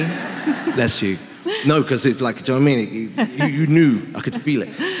 Bless you. Bless you. No, because it's like, do you know what I mean? You knew, I could feel it.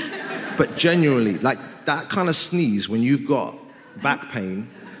 But genuinely, like that kind of sneeze when you've got back pain.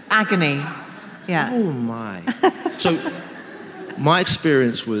 Agony, yeah. Oh my. So my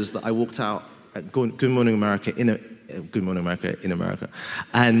experience was that I walked out at Good Morning America in America,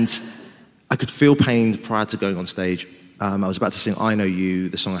 and I could feel pain prior to going on stage. I was about to sing I Know You,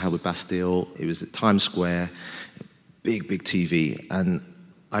 the song I had with Bastille. It was at Times Square, big TV, and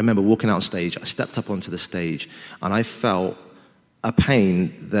I remember walking out on stage. I stepped up onto the stage, and I felt a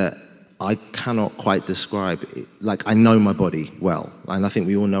pain that I cannot quite describe. Like, I know my body well, and I think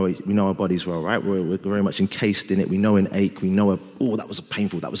we all know our bodies well, right? We're very much encased in it. We know an ache. We know that was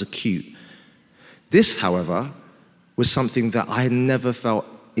painful. That was acute. This, however, was something that I had never felt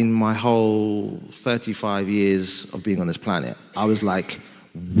in my whole 35 years of being on this planet. I was like,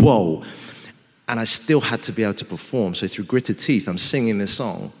 whoa. And I still had to be able to perform. So through gritted teeth, I'm singing this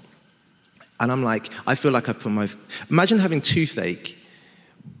song. And I'm like, I feel like I put imagine having toothache,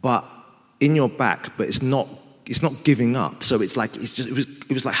 but in your back, but it's not giving up. So it's like,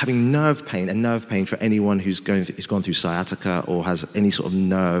 it was like having nerve pain, and nerve pain for anyone who's gone through sciatica or has any sort of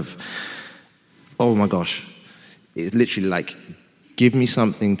nerve. Oh my gosh. It's literally like, give me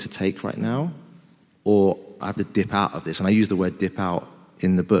something to take right now, or I have to dip out of this. And I use the word dip out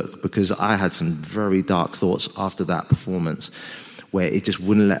in the book because I had some very dark thoughts after that performance where it just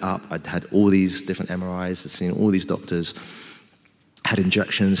wouldn't let up. I'd had all these different MRIs, I'd seen all these doctors, had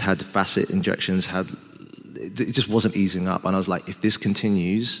injections, had facet injections, it just wasn't easing up. And I was like, if this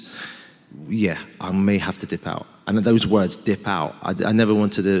continues, yeah, I may have to dip out. And those words, dip out, I never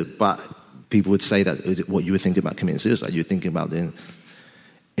wanted to, but people would say that, is it what you were thinking about committing suicide? You were thinking about doing.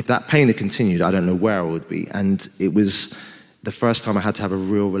 If that pain had continued, I don't know where I would be. And it was the first time I had to have a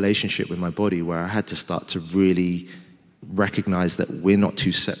real relationship with my body where I had to start to really recognize that we're not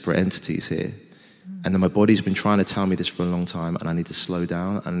two separate entities here. And that my body's been trying to tell me this for a long time, and I need to slow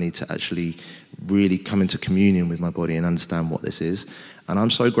down. I need to actually really come into communion with my body and understand what this is. And I'm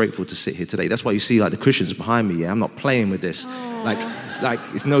so grateful to sit here today. That's why you see like the cushions behind me. Yeah, I'm not playing with this. Like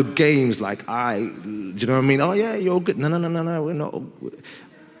it's no games. Like do you know what I mean? Oh yeah, you're good. No, we're not.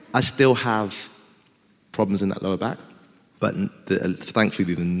 I still have problems in that lower back, but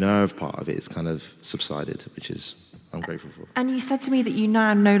thankfully the nerve part of it is kind of subsided, which is I'm grateful for. And you said to me that you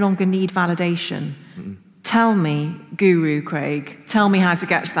now no longer need validation. Mm-mm. Tell me, Guru Craig, tell me how to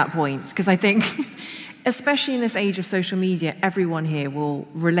get to that point, because I think, especially in this age of social media, everyone here will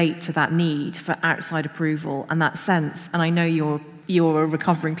relate to that need for outside approval and that sense, and I know you're a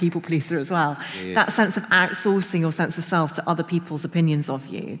recovering people pleaser as well, that sense of outsourcing your sense of self to other people's opinions of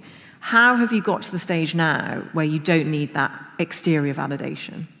you. How have you got to the stage now where you don't need that exterior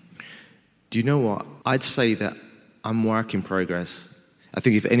validation? Do you know what? I'd say that I'm work in progress. I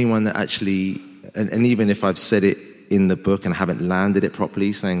think if anyone that actually, and even if I've said it in the book and haven't landed it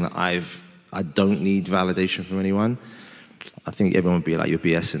properly, saying that I don't need validation from anyone, I think everyone would be like, you're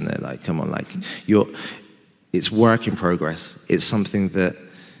BSing there. Like, come on, like, it's work in progress. It's something that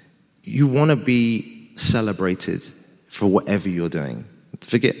you want to be celebrated for whatever you're doing.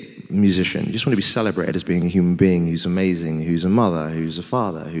 Forget musician. You just want to be celebrated as being a human being who's amazing, who's a mother, who's a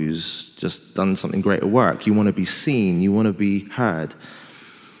father, who's just done something great at work. You want to be seen. You want to be heard.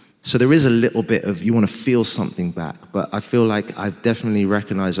 So there is a little bit of, you want to feel something back. But I feel like I've definitely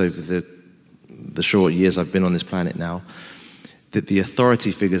recognized over the short years I've been on this planet now that the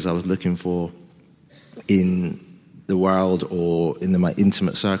authority figures I was looking for in the world or in my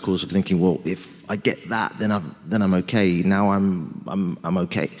intimate circles of thinking, well, if I get that, then I'm okay. Now I'm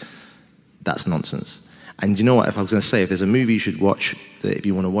okay. That's nonsense. And you know what? If I was going to say, if there's a movie you should watch, that if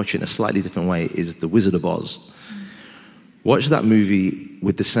you want to watch it in a slightly different way, is The Wizard of Oz. Watch that movie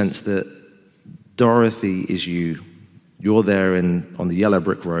with the sense that Dorothy is you. You're there on the yellow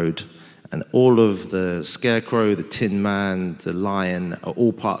brick road, and all of the Scarecrow, the Tin Man, the Lion are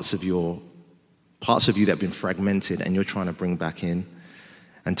all parts of you that have been fragmented and you're trying to bring back in.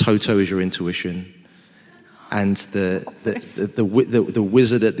 And Toto is your intuition. And the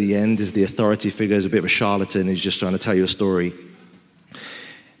wizard at the end is the authority figure, is a bit of a charlatan who's just trying to tell you a story.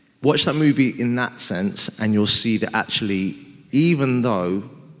 Watch that movie in that sense, and you'll see that actually, even though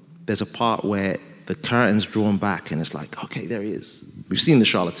there's a part where the curtain's drawn back and it's like, okay, there he is. We've seen the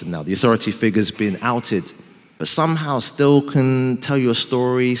charlatan now. The authority figure's been outed, but somehow still can tell you a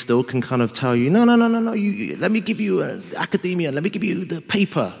story, still can kind of tell you, no, let me give you academia, let me give you the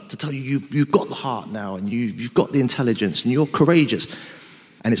paper to tell you you've got the heart now, and you've got the intelligence, and you're courageous.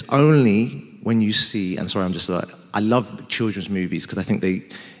 And it's only when you see, and sorry, I'm just like, I love children's movies because I think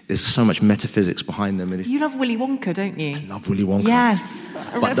there's so much metaphysics behind them. And you love Willy Wonka, don't you? I love Willy Wonka. Yes.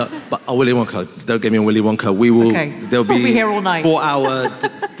 But Willy Wonka, don't get me on Willy Wonka. There'll be here all night.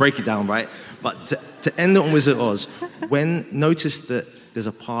 4-hour break it down, right? But to end it on Wizard of Oz, notice that there's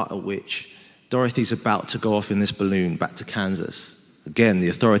a part at which Dorothy's about to go off in this balloon back to Kansas. Again, the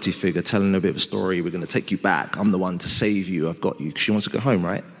authority figure telling a bit of a story. We're going to take you back. I'm the one to save you. I've got you. Because she wants to go home,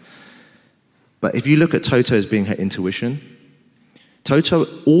 right? But if you look at Toto as being her intuition, Toto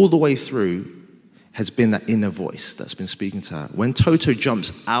all the way through has been that inner voice that's been speaking to her. When Toto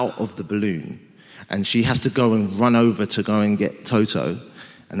jumps out of the balloon and she has to go and run over to go and get Toto,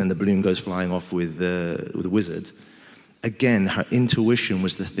 and then the balloon goes flying off with the wizard, again, her intuition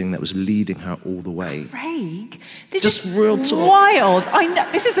was the thing that was leading her all the way. Craig, this just is real talk. Wild.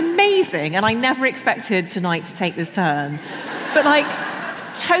 This is amazing, and I never expected tonight to take this turn. But like,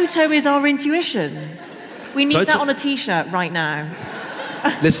 Toto is our intuition. We need that on a T-shirt right now.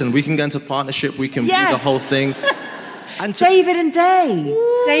 Listen, we can go into partnership. We can do the whole thing. And David and Day.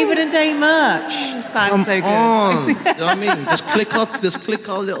 Woo! David and Day merch. Sounds so good. You know what I mean? Just click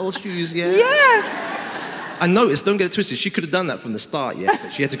our little shoes, yeah? Yes. And notice, don't get it twisted, she could have done that from the start, yeah?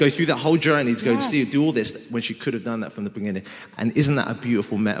 But she had to go through that whole journey to go do all this when she could have done that from the beginning. And isn't that a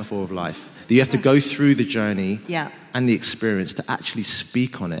beautiful metaphor of life? That you have to go through the journey and the experience to actually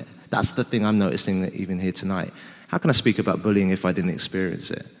speak on it. That's the thing I'm noticing that even here tonight. How can I speak about bullying if I didn't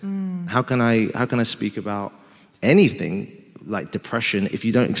experience it? How can I speak about anything like depression if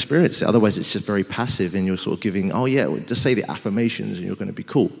you don't experience it? Otherwise, it's just very passive and you're sort of giving, just say the affirmations and you're going to be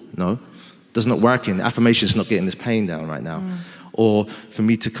cool. No, does not work in. Affirmation's not getting this pain down right now. Or for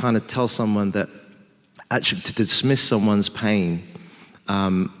me to kind of tell someone that, actually to dismiss someone's pain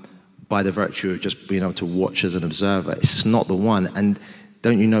by the virtue of just being able to watch as an observer, it's just not the one. And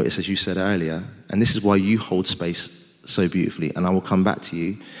don't you notice, as you said earlier, and this is why you hold space so beautifully, and I will come back to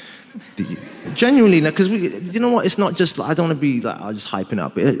you, genuinely, because you know what, it's not just, I don't want to be like, I'm just hyping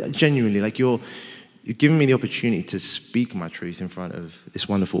up, but genuinely, like you're giving me the opportunity to speak my truth in front of this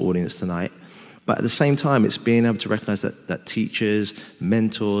wonderful audience tonight, But at the same time, it's being able to recognize that teachers,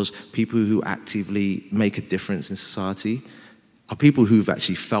 mentors, people who actively make a difference in society are people who've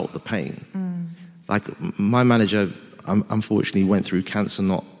actually felt the pain. Like my manager, unfortunately, went through cancer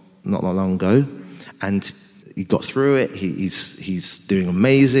not long ago, and he got through it. He's doing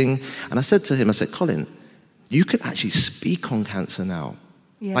amazing. And I said to him, Colin, you can actually speak on cancer now.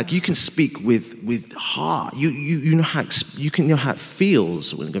 Yeah. Like you can speak with heart. You know how it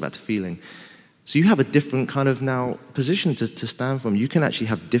feels. When we go back to feeling. So you have a different kind of now position to stand from. You can actually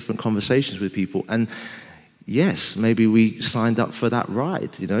have different conversations with people. And yes, maybe we signed up for that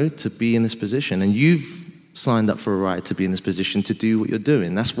ride, to be in this position. And you've signed up for a ride to be in this position to do what you're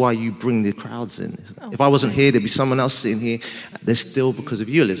doing. That's why you bring the crowds in. If I wasn't here, there'd be someone else sitting here. They're still because of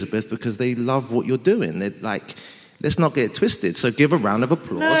you, Elizabeth, because they love what you're doing. They're like, let's not get it twisted. So give a round of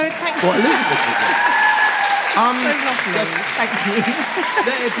applause for Elizabeth. So lovely. Thank you.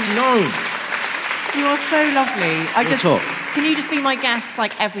 Let it be known. You are so lovely. Can you just be my guest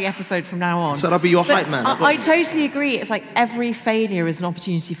like every episode from now on? So I'll be your hype man. I totally agree. It's like every failure is an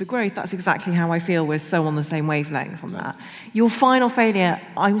opportunity for growth. That's exactly how I feel. We're so on the same wavelength on that. Your final failure,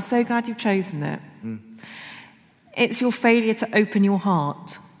 I'm so glad you've chosen it. It's your failure to open your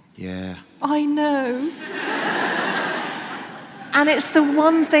heart. Yeah. I know. And it's the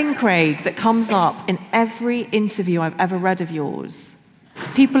one thing, Craig, that comes up in every interview I've ever read of yours.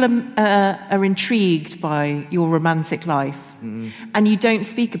 People are intrigued by your romantic life, and you don't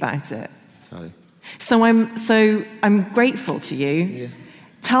speak about it. Totally. So I'm grateful to you. Yeah.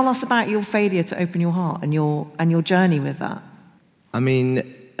 Tell us about your failure to open your heart and your journey with that. I mean,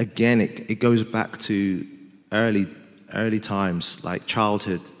 again, it goes back to early times, like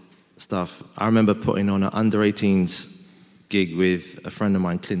childhood stuff. I remember putting on an under-18s gig with a friend of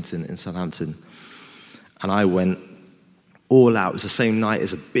mine, Clinton, in Southampton, and I went all out. It was the same night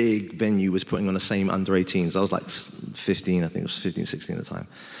as a big venue was putting on the same under-18s. I was like 15, I think it was 15, 16 at the time.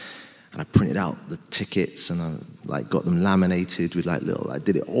 And I printed out the tickets and I like got them laminated with like I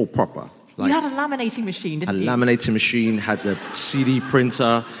did it all proper. Like, you had a laminating machine, didn't you? A laminating machine, had the CD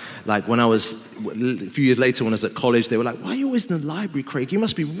printer. Like when I was, a few years later when I was at college, they were like, why are you always in the library, Craig? You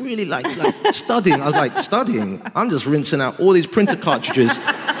must be really like studying. I was like, studying? I'm just rinsing out all these printer cartridges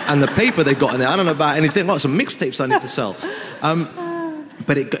and the paper they got in there. I don't know about anything. Got some mixtapes I need to sell.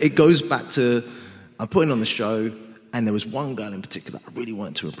 But it goes back to, I'm putting on the show, and there was one girl in particular I really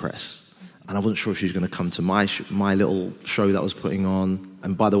wanted to impress. And I wasn't sure if she was going to come to my little show that I was putting on.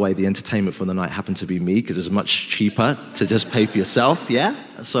 And by the way, the entertainment for the night happened to be me, because it was much cheaper to just pay for yourself, yeah?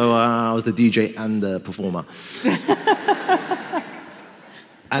 So I was the DJ and the performer.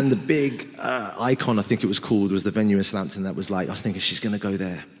 And the big icon, I think it was called, was the venue in Southampton that was like, I was thinking she's going to go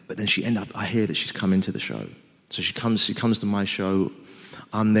there. But then I hear that she's coming to the show. So she comes to my show.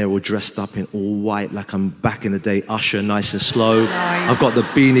 I'm there all dressed up in all white, like I'm back in the day, Usher, nice and slow. Nice. I've got the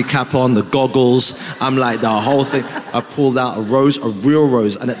beanie cap on, the goggles. I'm like the whole thing. I pulled out a rose, a real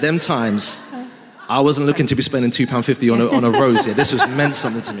rose. And at them times, I wasn't looking to be spending £2.50 on a rose here. This meant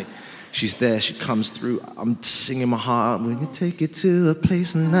something to me. She's there, she comes through. I'm singing my heart out. When you take it to a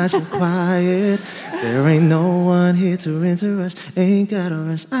place nice and quiet, there ain't no one here to interrupt. Ain't got a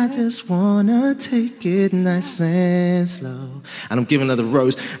rush. I just wanna take it nice and slow. And I'm giving her the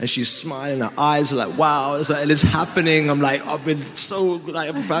rose, and she's smiling. Her eyes are like, wow, it's happening. I'm like,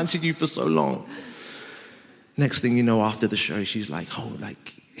 I've fancied you for so long. Next thing you know, after the show, she's like, oh,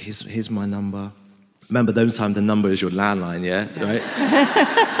 like, here's my number. Remember, those times the number is your landline, yeah? Right?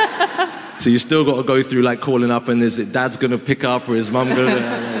 So you still got to go through like calling up, and is it dad's going to pick up or is mum going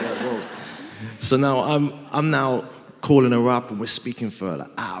to... So now I'm now calling her up, and we're speaking for like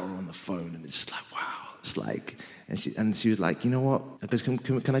an hour on the phone, and it's like, wow. It's like, and she was like, you know what? I goes,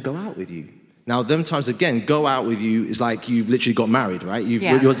 can I go out with you? Now, them times again, go out with you is like you've literally got married, right?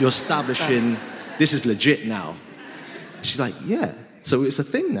 You're establishing, this is legit now. She's like, yeah. So it's a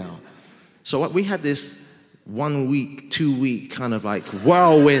thing now. So we had this 1 week, 2 week kind of like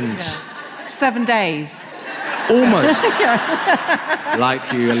whirlwind. Yeah. 7 days. Almost.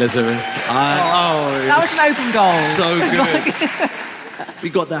 Like you, Elizabeth. That was an open goal. So good. We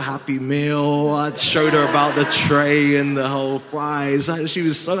got the Happy Meal. I showed her about the tray and the whole fries. She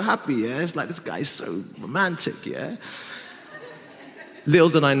was so happy, yeah? It's like, this guy's so romantic, yeah? Little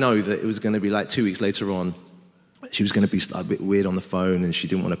did I know that it was going to be like 2 weeks later on, she was going to be a bit weird on the phone, and she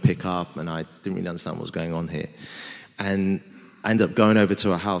didn't want to pick up, and I didn't really understand what was going on here. And I ended up going over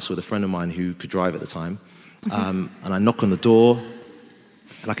to her house with a friend of mine who could drive at the time. And I knock on the door,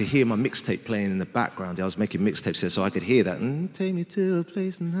 and I could hear my mixtape playing in the background. I was making mixtapes here, so I could hear that. Take me to a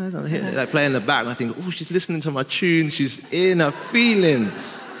place nice. I hear it like playing in the back, and I think, oh, she's listening to my tune. She's in her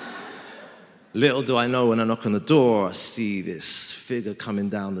feelings. Little do I know, when I knock on the door, I see this figure coming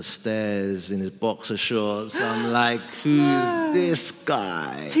down the stairs in his boxer shorts. I'm like, who's this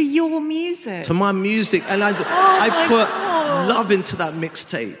guy? To your music? To my music. And I put love into that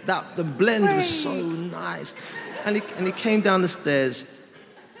mixtape. The blend was so nice. And he came down the stairs,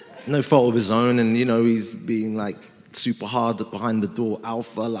 no fault of his own, and, he's being, like, super hard behind the door,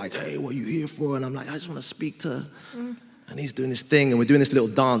 alpha, like, hey, what are you here for? And I'm like, I just want to speak to her. And he's doing this thing, and we're doing this little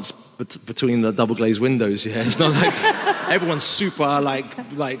dance between the double glazed windows. Yeah, it's not like everyone's super like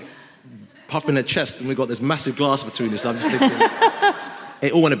puffing their chest, and we've got this massive glass between us. I'm just thinking,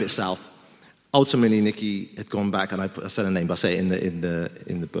 it all went a bit south. Ultimately, Nikki had gone back, and I said her name, but I say it in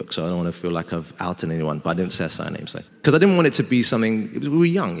the book, so I don't want to feel like I've outed anyone. But I didn't say her surname, because I didn't want it to be something. We were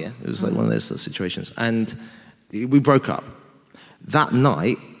young, yeah. It was like one of those situations, and we broke up that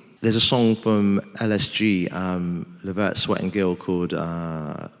night. There's a song from LSG, Levert, Sweat and Gill, called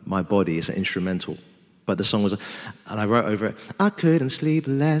My Body. It's an instrumental. But the song was, and I wrote over it, I couldn't sleep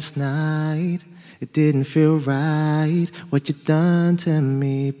last night. It didn't feel right, what you done to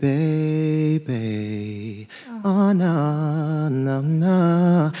me, baby. Oh, no, no,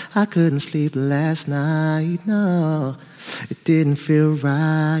 no. I couldn't sleep last night, no. It didn't feel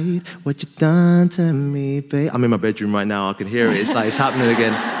right, what you done to me, baby. I'm in my bedroom right now, I can hear it. It's like it's happening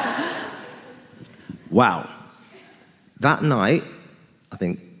again. Wow. That night, I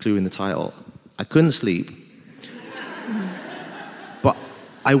think, clue in the title, I couldn't sleep. But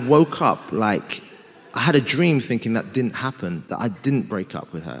I woke up like, I had a dream thinking that didn't happen, that I didn't break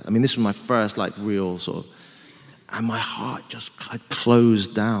up with her. I mean, this was my first like real sort of, and my heart just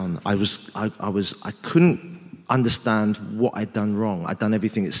closed down. I couldn't understand what I'd done wrong. I'd done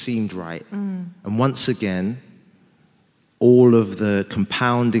everything that seemed right. And once again, all of the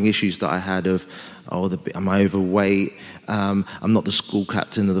compounding issues that I had of, am I overweight? I'm not the school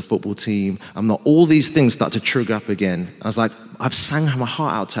captain of the football team. All these things start to trigger up again. I was like, I've sang my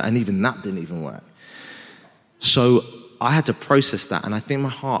heart out to her, and even that didn't even work. So I had to process that, and I think my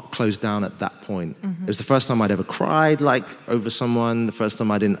heart closed down at that point. It was the first time I'd ever cried, like, over someone, the first time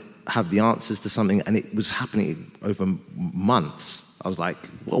I didn't have the answers to something, and it was happening over months. I was like,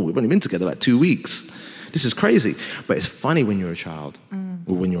 whoa, we've only been together like 2 weeks. This is crazy. But it's funny when you're a child,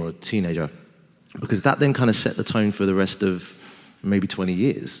 or when you're a teenager, because that then kind of set the tone for the rest of maybe 20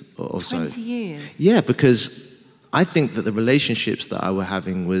 years or so. 20 years? Yeah, because I think that the relationships that I were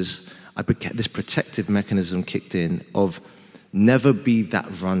having was, this protective mechanism kicked in of never be that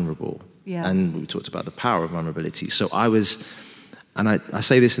vulnerable. Yeah. And we talked about the power of vulnerability. So I was, and I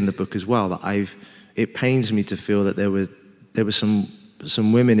say this in the book as well, that it pains me to feel that there were some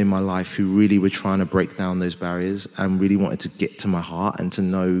women in my life who really were trying to break down those barriers and really wanted to get to my heart and to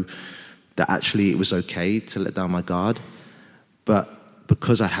know that actually it was okay to let down my guard. But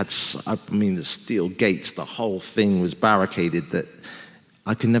because the steel gates, the whole thing was barricaded, that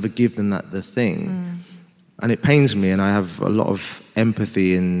I could never give them the thing. And it pains me, and I have a lot of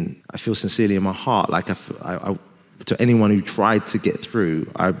empathy, and I feel sincerely in my heart, like to anyone who tried to get through,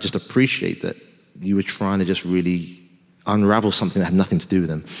 I just appreciate that you were trying to just really unravel something that had nothing to do with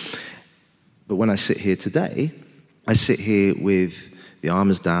them. But when I sit here today, I sit here with the arm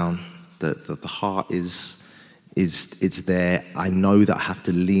is down, the heart is there. I know that I have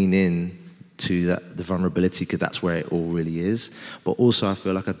to lean in to the vulnerability, because that's where it all really is. But also I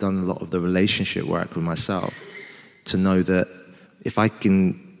feel like I've done a lot of the relationship work with myself to know that if I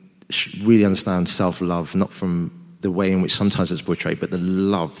can really understand self-love, not from the way in which sometimes it's portrayed, but the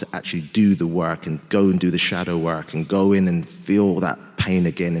love to actually do the work and go and do the shadow work and go in and feel that pain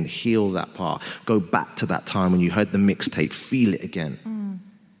again and heal that part. Go back to that time when you heard the mixtape, feel it again.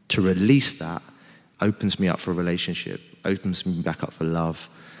 To release that opens me up for a relationship, opens me back up for love.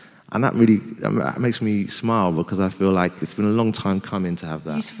 And that makes me smile, because I feel like it's been a long time coming to have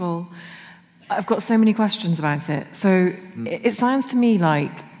that. Beautiful. I've got so many questions about it. So it sounds to me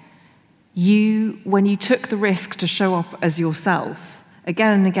like when you took the risk to show up as yourself,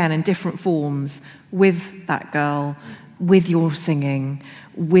 again and again in different forms, with that girl, with your singing,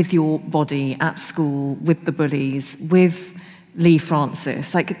 with your body at school, with the bullies, with Lee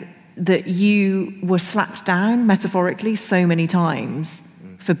Francis, like that you were slapped down metaphorically so many times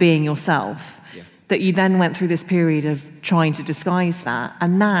for being yourself, that you then went through this period of trying to disguise that,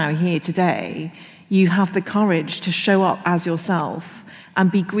 and now here today you have the courage to show up as yourself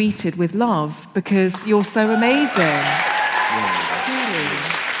and be greeted with love, because you're so amazing. Really.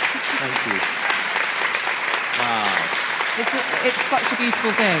 Thank you. Wow. It's such a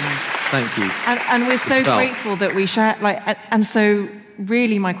beautiful thing. Thank you. And we're so grateful that we share, and so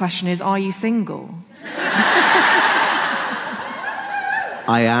really my question is, are you single?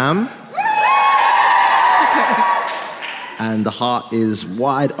 I am. and the heart is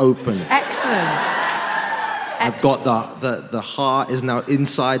wide open. Excellent. I've got the heart is now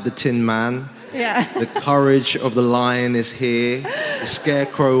inside the Tin Man. Yeah. The courage of the lion is here. The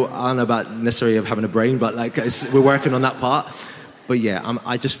scarecrow, I don't know about necessarily of having a brain, but like we're working on that part. But yeah,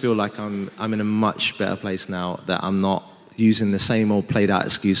 I just feel like I'm in a much better place now, that I'm not using the same old played out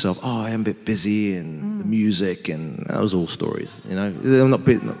excuse of, oh, I'm a bit busy and the music, and that was all stories, you know. I'm not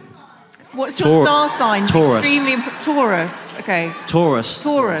bit. What's your star sign? Taurus. Taurus. Okay. Taurus.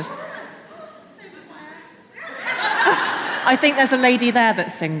 I think there's a lady there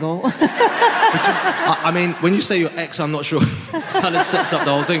that's single. I mean, when you say your ex, I'm not sure how that sets up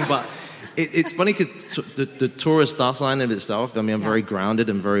the whole thing, but it's funny because the Taurus star sign in itself, I mean, I'm very grounded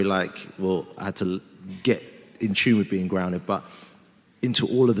and very I had to get in tune with being grounded, but into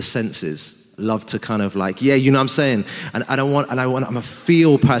all of the senses. Love to kind of you know what I'm saying? And I'm a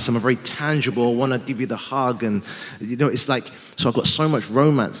feel person, I'm a very tangible, I want to give you the hug, and you know, it's like, so I've got so much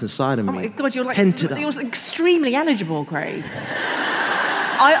romance inside of me. Oh my God, you're you're extremely eligible, Craig.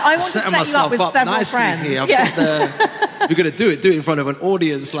 I want to set you up with several friends. Here. We're going to do it in front of an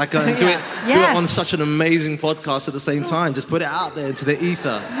audience, do it on such an amazing podcast at the same time. Just put it out there into the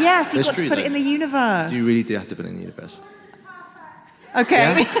ether. Yes, you've got to put it in the universe. You really do have to put it in the universe.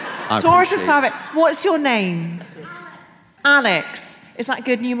 Okay. Yeah? Taurus is perfect. What's your name? Alex. Is that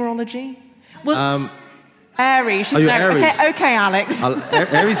good numerology? Well, Aries. Are you Aries? Okay, Alex.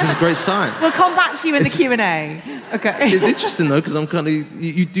 Aries is a great sign. We'll come back to you in the Q&A. Okay. It's interesting though, because I'm kind of,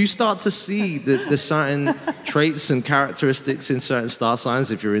 you do start to see the certain traits and characteristics in certain star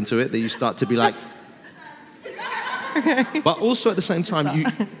signs, if you're into it, that you start to be like. Okay. But also at the same time,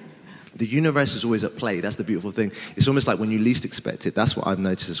 the universe is always at play. That's the beautiful thing. It's almost like when you least expect it. That's what I've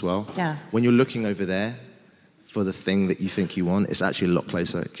noticed as well. Yeah. When you're looking over there for the thing that you think you want, it's actually a lot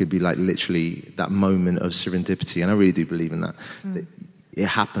closer. It could be like literally that moment of serendipity, and I really do believe in that. That it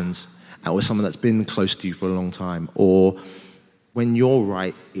happens, or someone that's been close to you for a long time, or when you're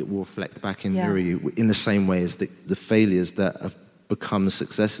right, it will reflect back and mirror you in the same way as the failures that have become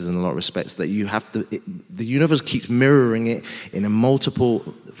successes in a lot of respects, that you have to, the universe keeps mirroring it in a multiple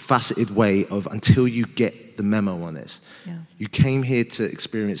faceted way of until you get the memo on this. Yeah. You came here to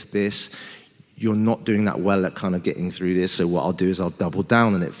experience this, you're not doing that well at kind of getting through this, so what I'll do is I'll double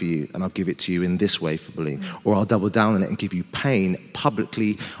down on it for you and I'll give it to you in this way for bullying. Or I'll double down on it and give you pain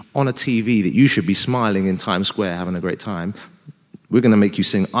publicly on a TV that you should be smiling in Times Square having a great time. We're going to make you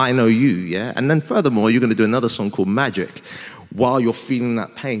sing I Know You, yeah? And then furthermore, you're going to do another song called Magic while you're feeling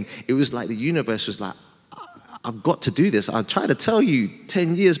that pain. It was like the universe was like, I've got to do this. I tried to tell you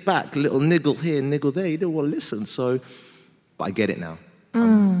 10 years back, a little niggle here, niggle there. You didn't want to listen, so, but I get it now.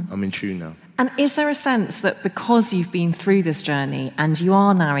 I'm in tune now. And is there a sense that because you've been through this journey and you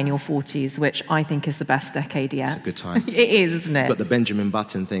are now in your 40s, which I think is the best decade yet. It's a good time. It is, isn't it? You've got the Benjamin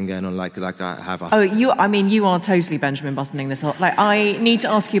Button thing going on like I have. You are totally Benjamin Buttoning this whole, I need to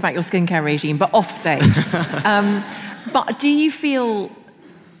ask you about your skincare regime, but off stage. But do you feel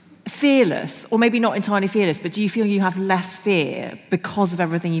fearless, or maybe not entirely fearless, but do you feel you have less fear because of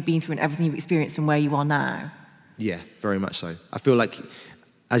everything you've been through and everything you've experienced and where you are now? Yeah, very much so. I feel like,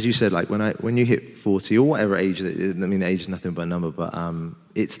 as you said, like when you hit 40 or whatever age, I mean, age is nothing but a number, but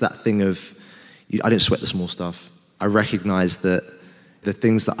it's that thing of, I didn't sweat the small stuff. I recognized that the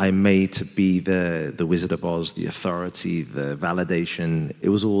things that I made to be the Wizard of Oz, the authority, the validation, it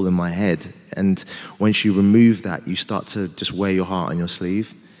was all in my head. And once you remove that, you start to just wear your heart on your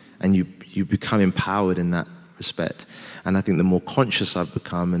sleeve, and you become empowered in that respect. And I think the more conscious I've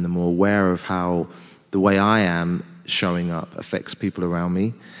become and the more aware of how the way I am showing up affects people around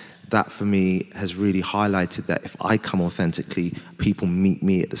me, that for me has really highlighted that if I come authentically, people meet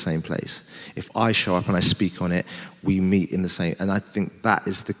me at the same place. If I show up and I speak on it, we meet in the same. And I think that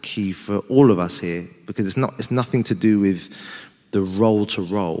is the key for all of us here, because it's nothing to do with the role to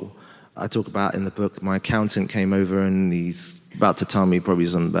role. I talk about in the book, my accountant came over and he's about to tell me probably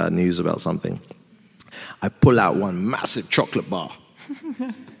some bad news about something. I pull out one massive chocolate bar.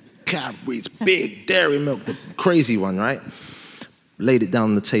 Cadbury's big Dairy Milk, the crazy one, right? Laid it down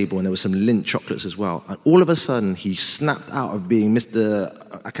on the table, and there was some Lindt chocolates as well. And all of a sudden, he snapped out of being Mr.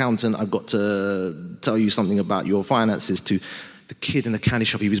 Accountant, I've got to tell you something about your finances, to the kid in the candy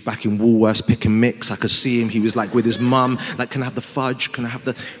shop. He was back in Woolworths picking mix. I could see him. He was like with his mum, like, can I have the fudge? Can I have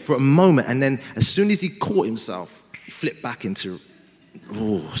the... For a moment, and then as soon as he caught himself, he flipped back into,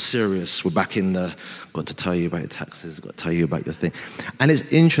 serious. We're back in the, got to tell you about your taxes, got to tell you about your thing. And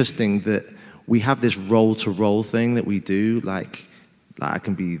it's interesting that we have this role-to-role thing that we do, like I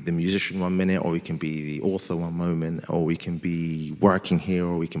can be the musician one minute, or we can be the author one moment, or we can be working here,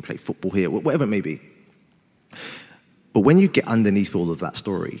 or we can play football here, whatever it may be. But when you get underneath all of that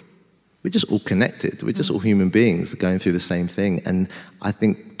story, we're just all connected. We're just all human beings going through the same thing. And I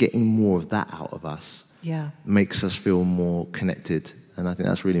think getting more of that out of us makes us feel more connected. And I think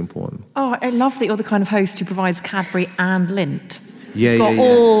that's really important. Oh, I love that you're the kind of host who provides Cadbury and Lindt. Yeah, You've got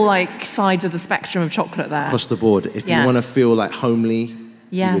all like sides of the spectrum of chocolate there. Across the board. If you want to feel like homely,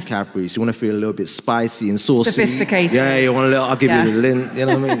 yes. with Cadbury's. You want to feel a little bit spicy and saucy. Sophisticated. Yeah, you want a little, I'll give you a Lindt, you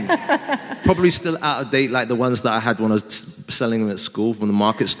know what I mean? Probably still out of date like the ones that I had when I was selling them at school from the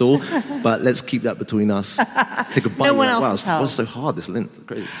market stall. But let's keep that between us. Take a bite. No one else wow, what's so hard, this Lindt? It's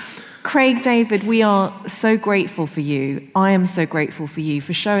crazy. Craig David, we are so grateful for you. I am so grateful for you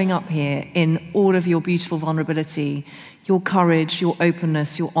for showing up here in all of your beautiful vulnerability, your courage, your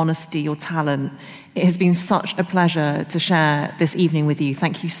openness, your honesty, your talent. It has been such a pleasure to share this evening with you.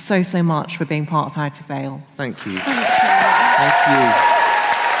 Thank you so, so much for being part of How to Fail. Thank you. Thank you.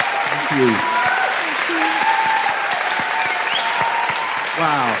 Thank you.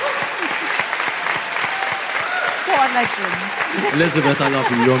 Wow. What a legend. Elizabeth, I love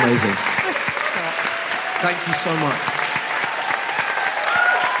you. You're amazing. Thank you so much.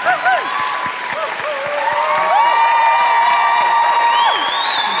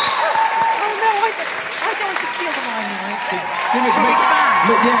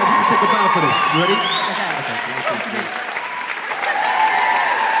 Yeah, we can take a bow for this. You ready?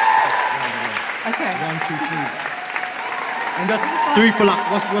 Okay. 1, 2, 3. And that's 3 for luck.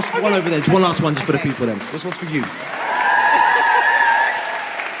 What's one over there? Just one last one just for the people then. This one's for you.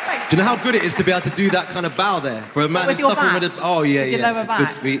 Do you know how good it is to be able to do that kind of bow there? For a man who's suffering with it. Oh, yeah. It's a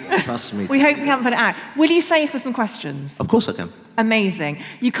good feat. Trust me. We hope we haven't put it out. Will you stay for some questions? Of course I can. Amazing.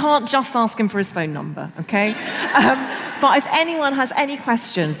 You can't just ask him for his phone number, okay? But if anyone has any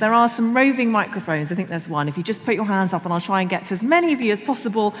questions, there are some roving microphones. I think there's one. If you just put your hands up and I'll try and get to as many of you as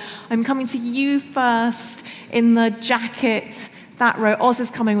possible. I'm coming to you first in the jacket. That row. Oz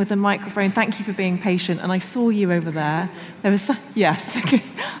is coming with a microphone. Thank you for being patient. And I saw you over there. There was yes.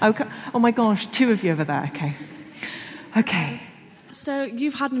 Okay. Oh my gosh, 2 of you over there. Okay. Okay. So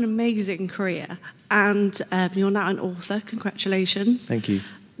you've had an amazing career, and you're now an author. Congratulations. Thank you.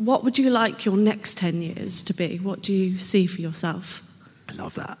 What would you like your next 10 years to be? What do you see for yourself? I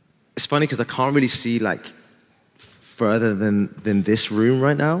love that. It's funny because I can't really see like further than this room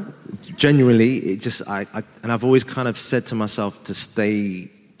right now. Genuinely, it just and I've always kind of said to myself to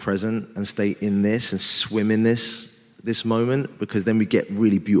stay present and stay in this and swim in this moment, because then we get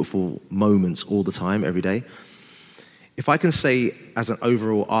really beautiful moments all the time, every day. If I can say as an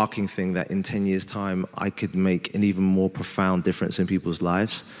overall arcing thing that in 10 years' time I could make an even more profound difference in people's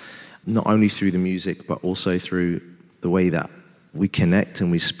lives, not only through the music but also through the way that we connect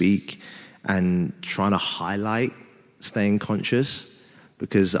and we speak, and trying to highlight staying conscious,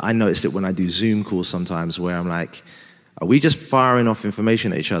 because I notice it when I do Zoom calls sometimes where I'm like, are we just firing off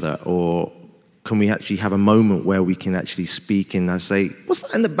information at each other, or can we actually have a moment where we can actually speak? And I say, what's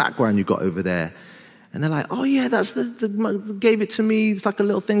that in the background you got over there? And they're like, oh yeah, that's gave it to me. It's like a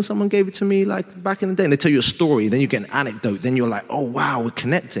little thing someone gave it to me like back in the day. And they tell you a story, then you get an anecdote, then you're like, oh wow, we're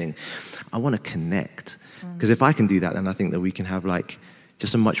connecting. I want to connect. Because if I can do that, then I think that we can have like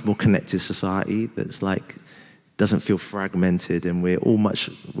just a much more connected society that's like, doesn't feel fragmented, and we're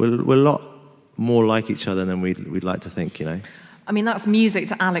a lot more like each other than we'd like to think, you know. I mean, that's music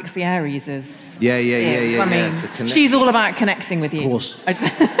to Alex the Aries is. Yeah. I mean, she's all about connecting with you. Of course.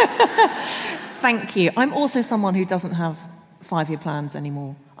 Thank you. I'm also someone who doesn't have 5-year plans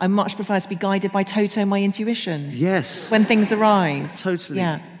anymore. I much prefer to be guided by Toto, my intuition. Yes. When things arise. Totally.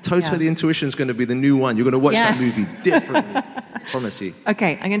 Yeah. Toto, the intuition is going to be the new one. You're going to watch that movie differently. Promise you.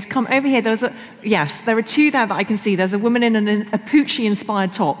 Okay, I'm going to come over here. There are 2 there that I can see. There's a woman in a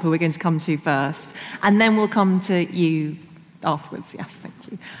Pucci-inspired top who we're going to come to first, and then we'll come to you afterwards. Yes, thank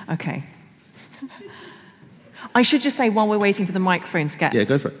you. Okay. I should just say, while we're waiting for the microphone to get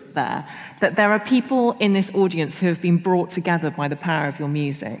go for it. there, that there are people in this audience who have been brought together by the power of your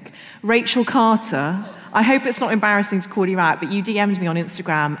music. Rachel Carter, I hope it's not embarrassing to call you out, but you DM'd me on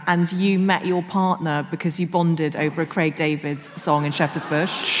Instagram and you met your partner because you bonded over a Craig David song in Shepherd's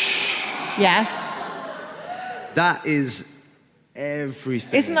Bush. Yes. That is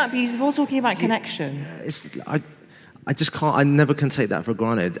everything. Isn't that beautiful, talking about connection? Yeah, I just can't, I never can take that for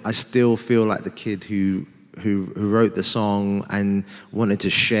granted. I still feel like the kid who wrote the song and wanted to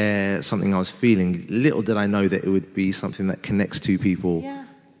share something I was feeling. Little did I know that it would be something that connects 2 people.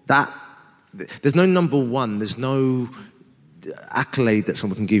 Yeah. There's no number one, there's no accolade that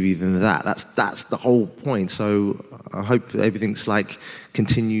someone can give you than that. That's the whole point. So I hope everything's like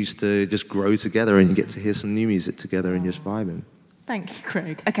continues to just grow together and you get to hear some new music together and just vibing. Thank you,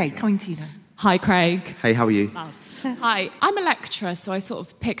 Craig. Okay, coming to you then. Hi, Craig. Hey, how are you? Hi, I'm a lecturer, so I sort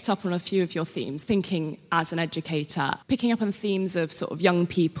of picked up on a few of your themes, thinking as an educator, picking up on themes of sort of young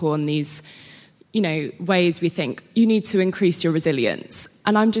people and these, ways we think you need to increase your resilience.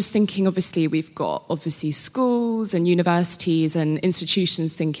 And I'm just thinking, obviously, we've got schools and universities and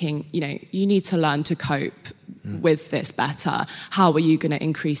institutions thinking, you need to learn to cope with this better. How are you going to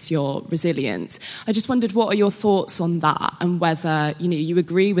increase your resilience? I just wondered, what are your thoughts on that, and whether you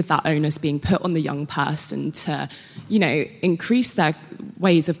agree with that onus being put on the young person to increase their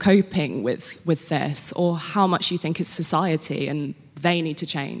ways of coping with this, or how much you think it's society and they need to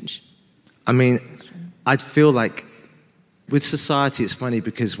change? I mean, I'd feel like with society, it's funny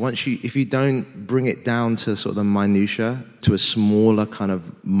because if you don't bring it down to sort of the minutiae, to a smaller kind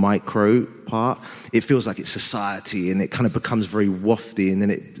of micro part, it feels like it's society, and it kind of becomes very wafty, and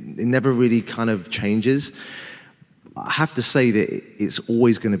then it never really kind of changes. I have to say that it's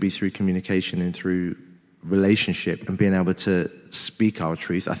always going to be through communication and through relationship and being able to speak our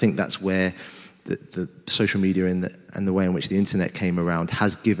truth. I think that's where the social media and the way in which the internet came around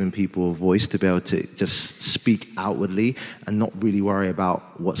has given people a voice to be able to just speak outwardly and not really worry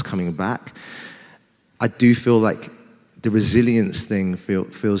about what's coming back. I do feel like the resilience thing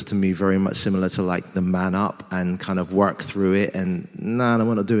feels to me very much similar to like the man up and kind of work through it, and no,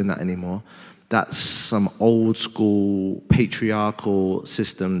 we're not doing that anymore. That's some old school patriarchal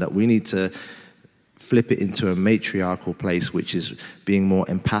system that we need to flip it into a matriarchal place, which is being more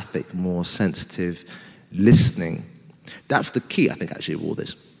empathic, more sensitive, listening. That's the key, I think, actually, of all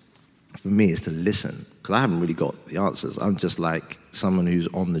this. For me, is to listen, because I haven't really got the answers. I'm just like someone who's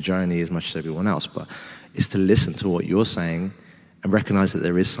on the journey as much as everyone else, but it's to listen to what you're saying and recognize that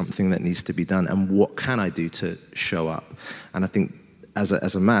there is something that needs to be done, and what can I do to show up? And I think as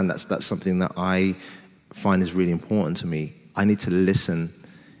a man, that's something that I find is really important to me. I need to listen,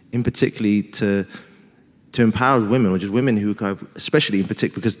 in particularly to empower women, or just women who kind of, especially in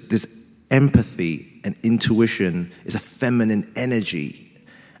particular, because this empathy and intuition is a feminine energy,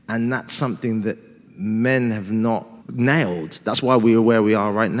 and that's something that men have not nailed. That's why we are where we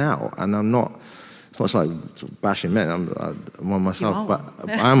are right now. And it's not like bashing men, I'm one myself, but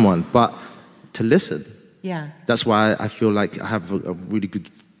I am one. But to listen. Yeah. That's why I feel like I have a really good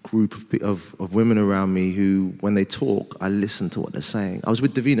group of women around me who, when they talk, I listen to what they're saying. I was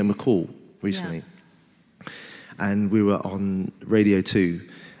with Davina McCall recently, and we were on Radio 2,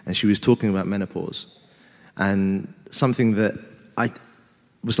 and she was talking about menopause, and something that I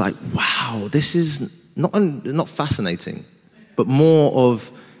was like, wow, this is not fascinating, but more of,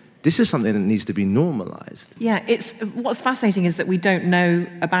 this is something that needs to be normalized. Yeah, what's fascinating is that we don't know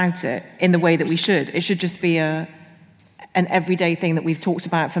about it in the way that we should. It should just be an everyday thing that we've talked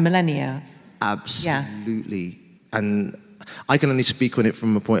about for millennia. Absolutely. Yeah. And I can only speak on it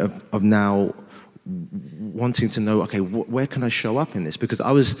from a point of now wanting to know, okay, where can I show up in this? Because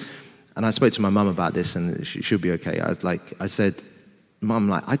I spoke to my mum about this, and she'll be okay. I said,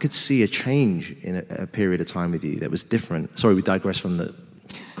 Mum, I could see a change in a period of time with you that was different. Sorry, we digress from the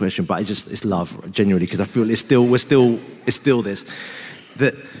question, but it's love, genuinely, because I feel it's still this.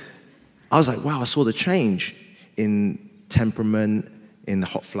 That I was like, wow, I saw the change in temperament, in the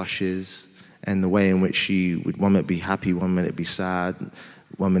hot flushes, and the way in which she would 1 minute be happy, 1 minute be sad,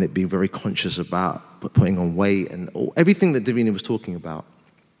 1 minute be very conscious about putting on weight, and everything that Davina was talking about.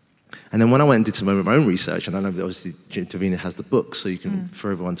 And then when I went and did some of my own research, and I know that obviously Davina has the book, so you can,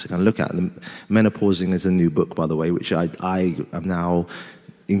 for everyone to kind of look at. And Menopausing is a new book, by the way, which I am now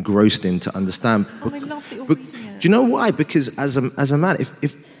engrossed in to understand. Oh, I love that you're reading it. Do you know why? Because as a man,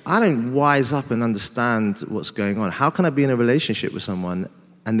 if I don't wise up and understand what's going on, how can I be in a relationship with someone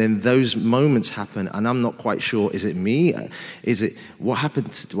and then those moments happen and I'm not quite sure, is it me? Is it what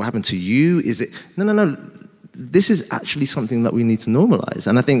happened to you? Is it no. This is actually something that we need to normalize.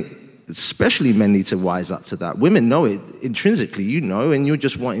 And I think especially men need to wise up to that. Women know it intrinsically, and you're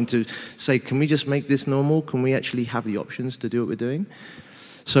just wanting to say, can we just make this normal? Can we actually have the options to do what we're doing?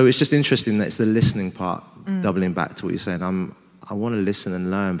 So it's just interesting that it's the listening part, doubling back to what you're saying. I want to listen and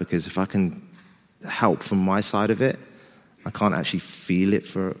learn, because if I can help from my side of it, I can't actually feel it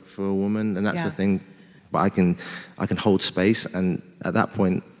for a woman, and that's the thing. But I can hold space, and at that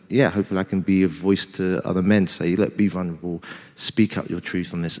point, hopefully I can be a voice to other men, say, look, be vulnerable, speak out your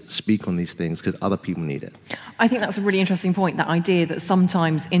truth on this, speak on these things, because other people need it. I think that's a really interesting point, that idea that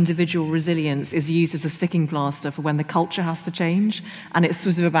sometimes individual resilience is used as a sticking plaster for when the culture has to change, and it's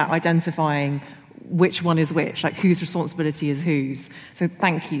sort of about identifying which one is which, like whose responsibility is whose. So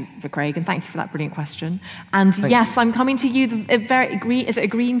thank you for Craig, and thank you for that brilliant question. And I'm coming to you, is it a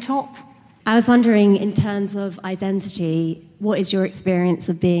green top? I was wondering, in terms of identity, what is your experience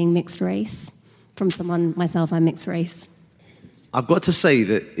of being mixed race? From someone, myself, I'm mixed race. I've got to say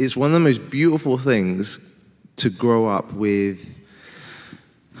that it's one of the most beautiful things to grow up with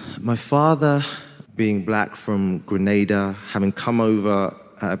my father being black from Grenada, having come over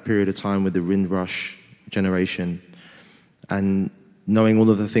at a period of time with the Windrush generation, and knowing all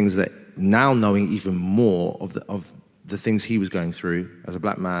of the things that, now knowing even more of the things he was going through as a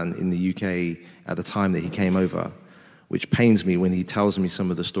black man in the UK at the time that he came over, which pains me when he tells me some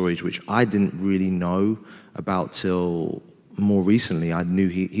of the stories which I didn't really know about till more recently. I knew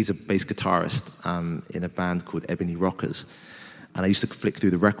he's a bass guitarist in a band called Ebony Rockers. And I used to flick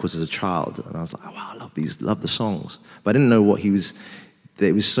through the records as a child, and I was like, oh, wow, I love the songs. But I didn't know that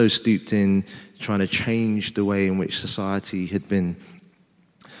it was so steeped in trying to change the way in which society had been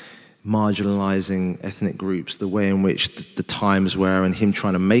marginalizing ethnic groups, the way in which the times were, and him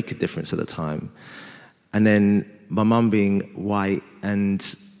trying to make a difference at the time. And then my mum being white and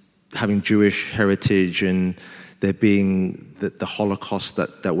having Jewish heritage, and there being the Holocaust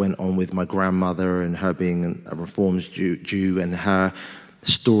that went on with my grandmother, and her being a Reformed Jew, and her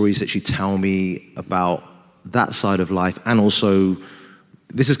stories that she'd tell me about that side of life. And also,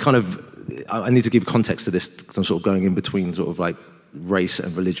 this is kind of, I need to give context to this because I'm sort of going in between sort of like race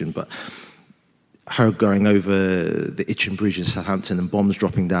and religion, but her going over the Itchen Bridge in Southampton and bombs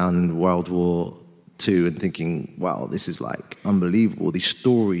dropping down in World War II, and thinking, wow, this is like unbelievable. These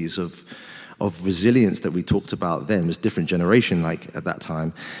stories of resilience that we talked about then, was a different generation like at that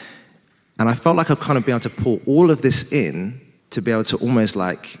time. And I felt like I've kind of been able to pull all of this in to be able to almost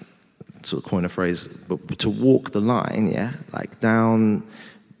like, sort of coin a phrase, but to walk the line, yeah, like down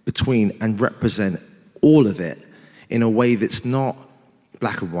between and represent all of it in a way that's not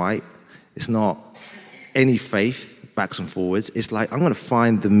black and white, it's not any faith, backs and forwards. It's like, I'm going to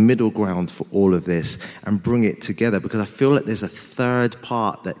find the middle ground for all of this and bring it together, because I feel like there's a third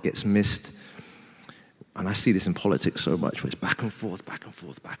part that gets missed. And I see this in politics so much, where it's back and forth, back and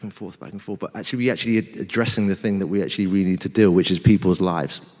forth, back and forth, back and forth. But actually, we actually addressing the thing that we actually really need to deal, which is people's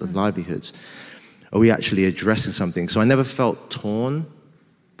lives, the livelihoods. Are we actually addressing something? So I never felt torn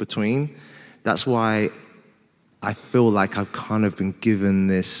between. That's why I feel like I've kind of been given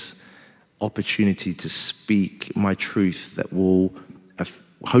this opportunity to speak my truth that will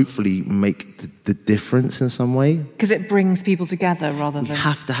hopefully make the difference in some way. Because it brings people together rather than... We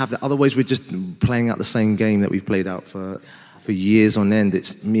have to have that. Otherwise, we're just playing out the same game that we've played out for years on end.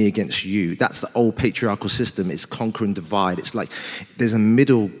 It's me against you. That's the old patriarchal system. It's conquer and divide. It's like there's a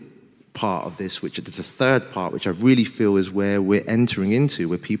middle part of this, which is the third part, which I really feel is where we're entering into,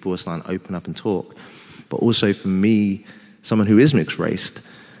 where people are starting to open up and talk. But also for me, someone who is mixed raced,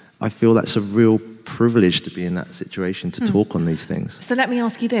 I feel that's a real privilege to be in that situation, to talk on these things. So let me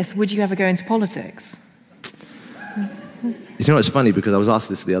ask you this, would you ever go into politics? You know, it's funny because I was asked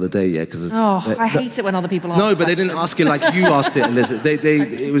this the other day, yeah, because... I hate it when other people ask No, but they didn't ask it like you asked it, Elizabeth.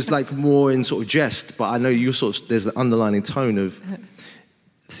 It was like more in sort of jest, but I know you sort of, there's the underlining tone of...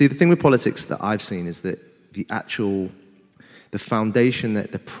 See, the thing with politics that I've seen is that the foundation,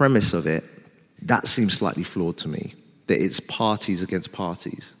 that the premise of it, that seems slightly flawed to me. That it's parties against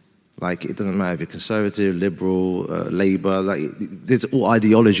parties. Like, it doesn't matter if you're conservative, liberal, Labour, like, there's all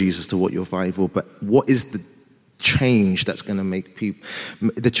ideologies as to what you're fighting for, but what is the change that's going to make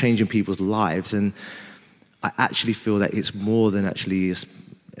the change in people's lives? And I actually feel that it's more than actually,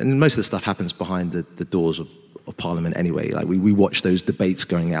 and most of the stuff happens behind the doors of Parliament anyway. Like, we watch those debates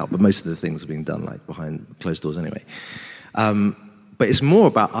going out, but most of the things are being done like behind closed doors anyway. But it's more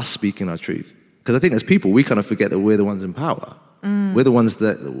about us speaking our truth. Because I think as people, we kind of forget that we're the ones in power. We're the ones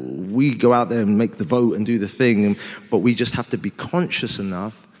that, we go out there and make the vote and do the thing, but we just have to be conscious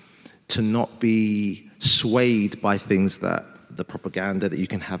enough to not be swayed by things that, the propaganda that you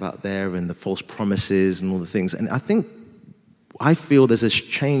can have out there and the false promises and all the things. And I feel there's a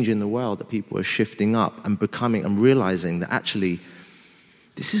change in the world, that people are shifting up and becoming and realizing that actually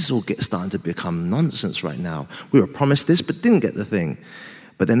this is all starting to become nonsense right now. We were promised this but didn't get the thing.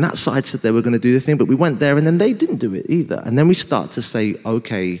 But then that side said they were going to do the thing, but we went there and then they didn't do it either. And then we start to say,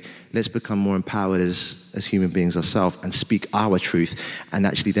 okay, let's become more empowered as human beings ourselves and speak our truth and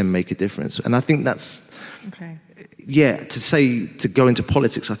actually then make a difference. And I think that's, to go into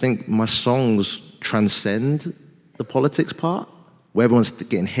politics, I think my songs transcend the politics part, where everyone's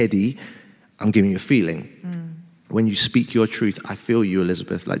getting heady. I'm giving you a feeling. When you speak your truth, I feel you,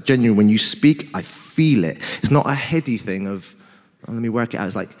 Elizabeth. Like, genuinely, when you speak, I feel it. It's not a heady thing of, let me work it out.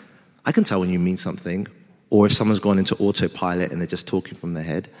 It's like, I can tell when you mean something, or if someone's gone into autopilot and they're just talking from their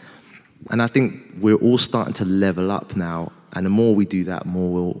head. And I think we're all starting to level up now, and the more we do that,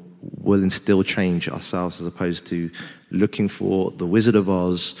 more will instill change ourselves, as opposed to looking for the Wizard of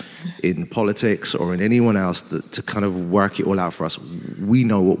Oz in politics or in anyone else to kind of work it all out for us. We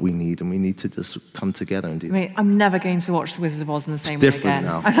know what we need, and we need to just come together and do that. I mean, I'm never going to watch The Wizard of Oz in the same It's way different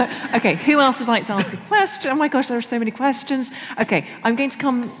again. now. Okay, who else would like to ask a question? Oh my gosh, there are so many questions. Okay, I'm going to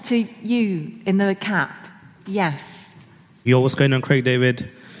come to you in the cap. Yes. Yo, what's going on, Craig David?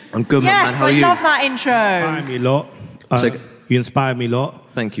 I'm good, Yes, man. How are you? I love that intro. You inspire me a lot. You inspire me a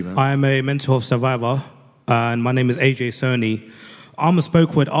lot. Thank you, man. I am a mental health survivor, and my name is AJ Sony. I'm a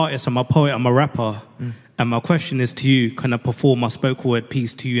spoken word artist, I'm a poet, I'm a rapper. And my question is to you, can I perform my spoken word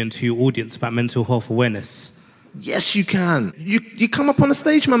piece to you and to your audience about mental health awareness? Yes, you can. You come up on the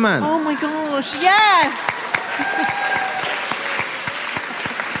stage, my man. Oh my gosh, yes!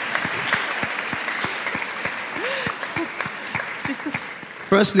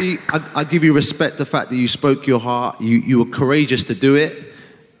 Firstly, I give you respect the fact that you spoke your heart. You were courageous to do it.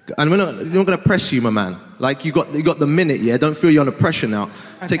 And we're not going to press you, my man. Like, you got the minute, yeah? Don't feel you're under pressure now.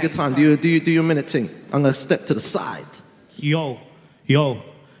 Okay, take your time. Do your minute thing. I'm going to step to the side. Yo.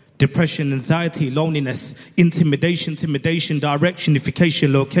 Depression, anxiety, loneliness, intimidation,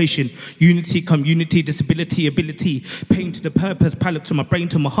 directionification, location, unity, community, disability, ability, pain to the purpose, palate to my brain,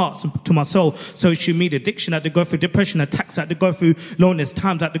 to my heart, to my soul, social media, addiction, I had to go through depression, attacks, I had to go through loneliness,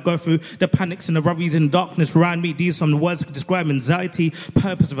 times I had to go through the panics and the worries and darkness around me. These are some words that describe anxiety,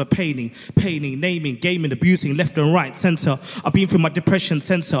 purpose of a painting, naming, gaming, abusing, left and right, center. I've been through my depression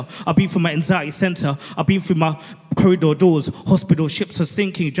center. I've been through my anxiety center. I've been through my corridor doors, hospital ships were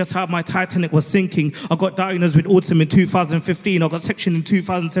sinking, just how my Titanic was sinking. I got diagnosed with autism in 2015. I got sectioned in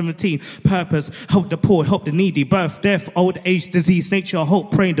 2017. Purpose, help the poor, help the needy. Birth, death, old age, disease, nature,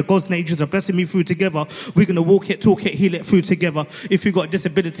 hope, praying. The God's natures are blessing me through together. We're going to walk it, talk it, heal it through together. If you got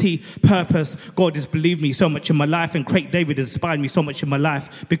disability, purpose, God has believed me so much in my life, and Craig David has inspired me so much in my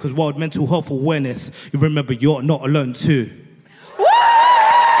life, because World Mental Health Awareness, you remember you're not alone too.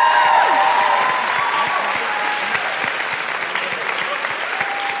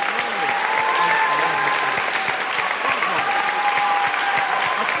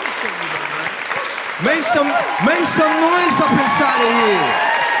 Make some noise up inside of here.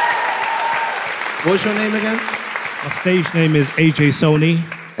 What's your name again? My stage name is AJ Sony.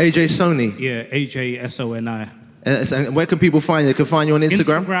 AJ Sony? Yeah, AJ-S-O-N-I. And where can people find you? They can find you on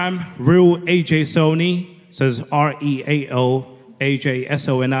Instagram? Instagram, Real AJ Sony. Says R-E-A-O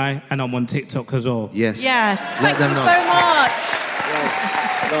AJ-S-O-N-I. And I'm on TikTok as well. Yes. Yes. Let Thank them you know. so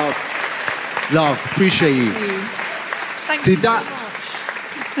much. Love. Appreciate you. Thank See you that? so much.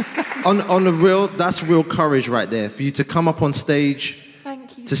 On the real, that's real courage right there. For you to come up on stage,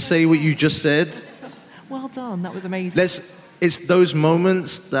 Thank you to so say what you just said. Well done. That was amazing. It's those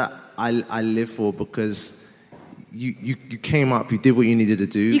moments that I live for, because you came up, you did what you needed to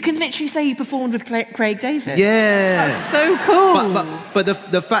do. You can literally say you performed with Craig David. Yeah. That's so cool. But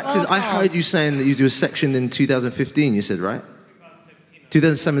the fact is, I heard you saying that you were sectioned in 2015, you said, right?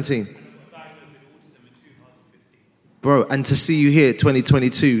 2017. Bro, and to see you here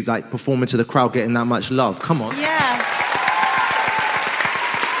 2022, like performing to the crowd, getting that much love. Come on. Yeah.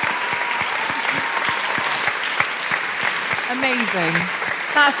 Amazing.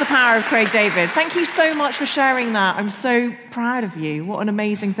 That's the power of Craig David. Thank you so much for sharing that. I'm so proud of you. What an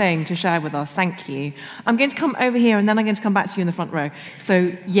amazing thing to share with us. Thank you. I'm going to come over here, and then I'm going to come back to you in the front row.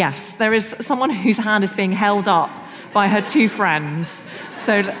 So, yes, there is someone whose hand is being held up by her two friends.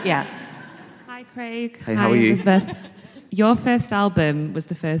 So, yeah. Hi, Craig. Hey, how are you? Elizabeth. Your first album was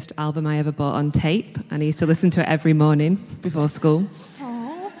the first album I ever bought on tape, and I used to listen to it every morning before school.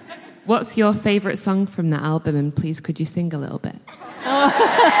 Aww. What's your favourite song from that album, and please could you sing a little bit?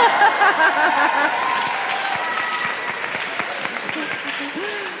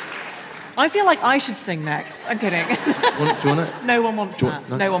 I feel like I should sing next. I'm kidding. Do you want it? No one wants that.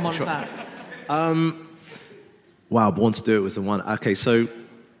 No one wants that. Wow, Born to Do It was the one. Okay, so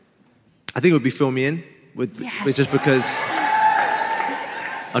I think it would be Fill Me In. Yes. Just because...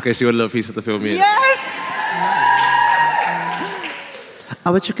 Okay, so you would love a piece of the Fill Me In. Yes! I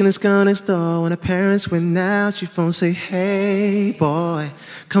was checking this girl next door when her parents went out. Your phone say, hey, boy,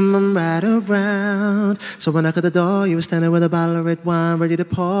 come on right around. So when I knocked at the door, you were standing with a bottle of red wine ready to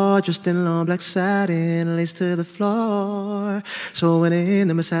pour, just in long black satin, lace to the floor. So I went in,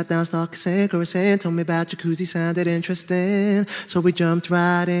 then we sat down, started kissing, caressing, told me about jacuzzi, sounded interesting. So we jumped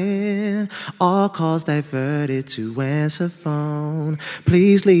right in, all calls diverted to answer phone.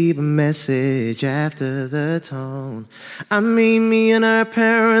 Please leave a message after the tone. I mean, me and her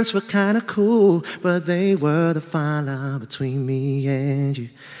parents were kind of cool, but they were the fine line between me and you.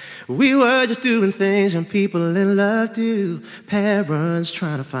 We were just doing things and people in love do. Parents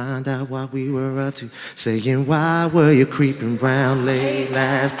trying to find out what we were up to. Saying, why were you creeping round late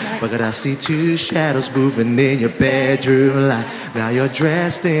last night? But could I see two shadows moving in your bedroom light? Now you're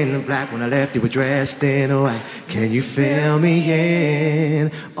dressed in black. When I left you were dressed in white. Can you fill me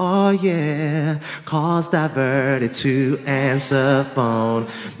in? Oh yeah. Calls diverted to answer phone.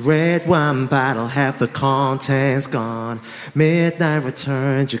 Red wine bottle, half the contents gone. Midnight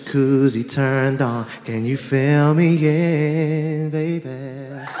return, jacuzzi turned on. Can you fill me in, baby?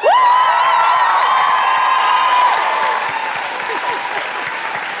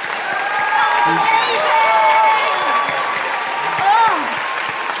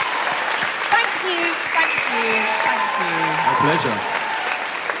 Pleasure.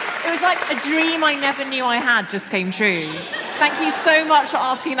 It was like a dream I never knew I had just came true. Thank you so much for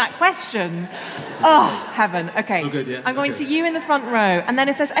asking that question. Oh, heaven. Okay. Good, yeah. I'm going to you in the front row, and then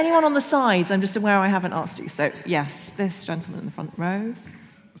if there's anyone on the sides, I'm just aware I haven't asked you. So, yes, this gentleman in the front row.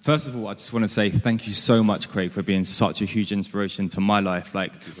 First of all, I just want to say thank you so much, Craig, for being such a huge inspiration to my life.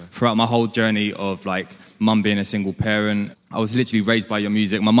 Like, throughout my whole journey of, like, mum being a single parent, I was literally raised by your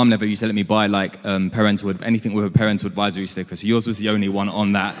music. My mum never used to let me buy, like, anything with a parental advisory sticker, so yours was the only one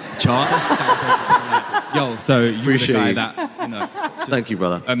on that chart. Yo, so you're the guy that, you know... Thank you,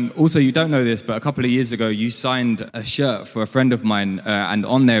 brother. Also, you don't know this, but a couple of years ago, you signed a shirt for a friend of mine, and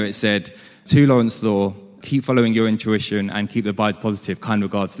on there it said, to Lawrence Law, keep following your intuition and keep the vibes positive. Kind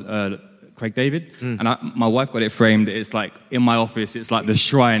regards, Craig David. And my wife got it framed. It's like in my office. It's like the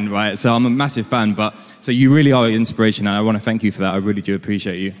shrine, right? So I'm a massive fan. So you really are an inspiration, and I want to thank you for that. I really do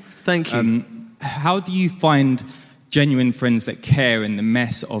appreciate you. Thank you. How do you find genuine friends that care in the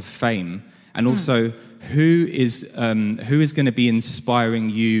mess of fame? And also, who is going to be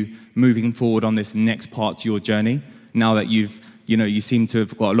inspiring you moving forward on this next part to your journey? Now that you seem to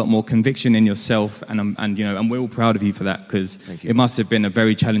have got a lot more conviction in yourself, and we're all proud of you for that, because it must have been a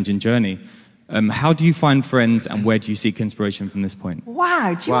very challenging journey. How do you find friends, and where do you seek inspiration from this point?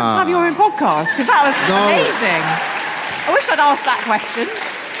 Wow, do you want to have your own podcast? Because that was amazing. I wish I'd asked that question.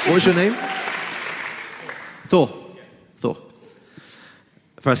 What was your name? Thor.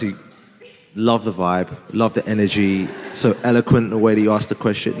 Firstly, love the vibe, love the energy, so eloquent the way that you asked the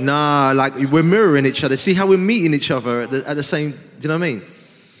question. Nah, like we're mirroring each other. See how we're meeting each other at the same, do you know what I mean?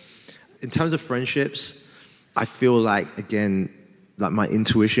 In terms of friendships, I feel like, again, like my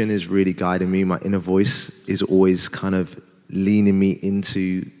intuition is really guiding me. My inner voice is always kind of leaning me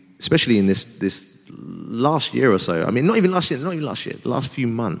into, especially in this last year or so. I mean, not even last year, the last few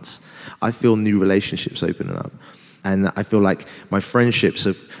months, I feel new relationships opening up. And I feel like my friendships,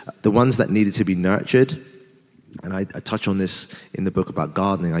 the ones that needed to be nurtured, and I touch on this in the book about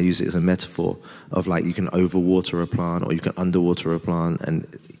gardening. I use it as a metaphor of like you can overwater a plant or you can underwater a plant, and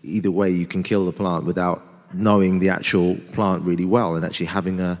either way you can kill the plant without knowing the actual plant really well and actually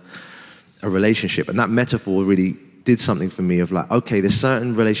having a relationship. And that metaphor really did something for me of like, okay, there's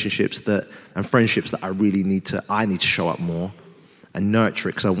certain relationships and friendships that I need to show up more and nurture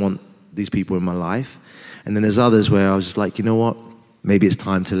it because I want these people in my life. And then there's others where I was just like, you know what? Maybe it's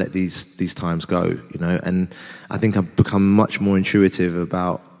time to let these times go, you know? And I think I've become much more intuitive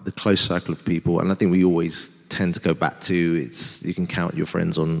about the close circle of people. And I think we always tend to go back to, you can count your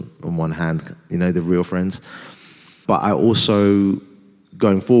friends on one hand, you know, the real friends. But I also,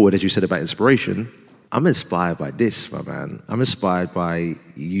 going forward, as you said about inspiration, I'm inspired by this, my man. I'm inspired by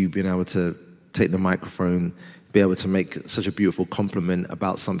you being able to take the microphone, be able to make such a beautiful compliment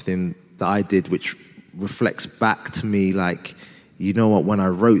about something that I did, which reflects back to me like, you know what, when I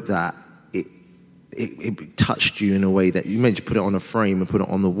wrote that, it touched you in a way that you made you put it on a frame and put it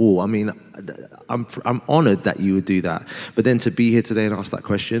on the wall. I mean, I'm honored that you would do that. But then to be here today and ask that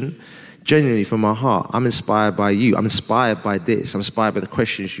question, genuinely from my heart, I'm inspired by you. I'm inspired by this. I'm inspired by the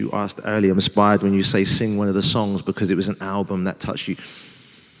questions you asked earlier. I'm inspired when you say sing one of the songs because it was an album that touched you.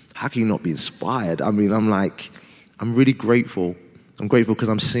 How can you not be inspired? I mean, I'm really grateful. I'm grateful because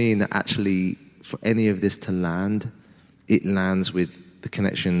I'm seeing that actually for any of this to land, it lands with the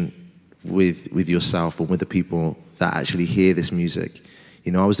connection with yourself and with the people that actually hear this music.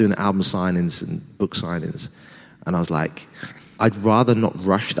 You know, I was doing album signings and book signings, and I was like, I'd rather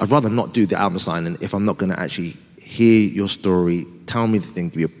not do the album signing if I'm not going to actually hear your story, tell me the thing,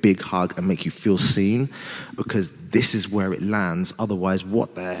 give you a big hug and make you feel seen, because this is where it lands. Otherwise,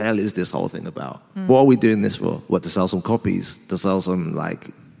 what the hell is this whole thing about? What are we doing this for? What, to sell some copies? To sell some, like,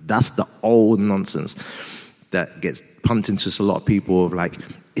 that's the old nonsense that gets pumped into a lot of people of like,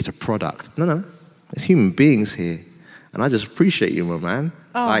 it's a product. No, there's human beings here. And I just appreciate you, my man.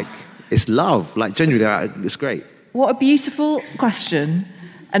 Oh. Like, it's love. Like, genuinely, it's great. What a beautiful question.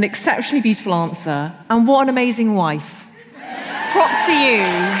 An exceptionally beautiful answer. And what an amazing wife. Props to you.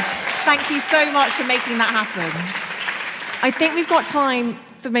 Thank you so much for making that happen. I think we've got time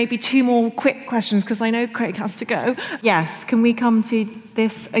for maybe 2 more quick questions, because I know Craig has to go. Yes, can we come to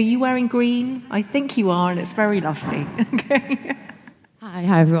this? Are you wearing green? I think you are, and it's very lovely. Okay.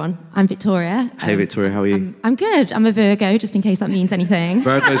 Hi everyone. I'm Victoria. Hey Victoria, how are you? I'm good. I'm a Virgo, just in case that means anything.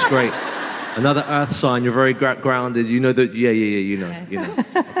 Virgo's great. Another earth sign. You're very grounded. You know that. Yeah. You know.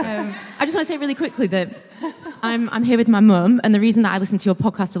 I just want to say really quickly that I'm here with my mum, and the reason that I listened to your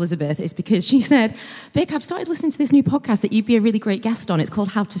podcast, Elizabeth, is because she said, Vic, I've started listening to this new podcast that you'd be a really great guest on. It's called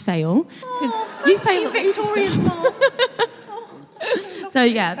How to Fail. Because you fail at Victoria's So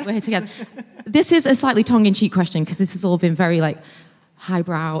yeah, we're here together. This is a slightly tongue-in-cheek question, because this has all been very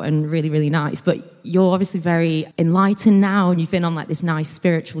highbrow and really, really nice. But you're obviously very enlightened now, and you've been on this nice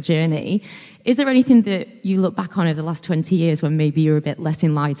spiritual journey. Is there anything that you look back on over the last 20 years when maybe you're a bit less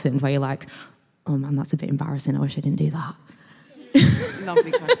enlightened, where you're like, oh man, that's a bit embarrassing, I wish I didn't do that?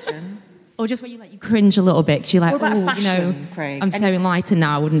 Lovely question. Or just where you cringe a little bit, because you're like, what about fashion, Craig? I'm so enlightened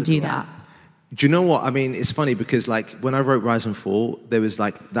now, I wouldn't do that. Do you know what? I mean, it's funny because when I wrote Rise and Fall, there was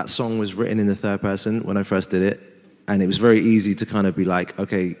that song was written in the third person when I first did it. And it was very easy to kind of be like,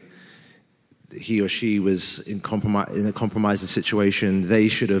 okay, he or she was in a compromising situation. They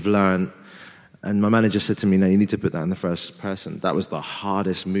should have learned. And my manager said to me, no, you need to put that in the first person. That was the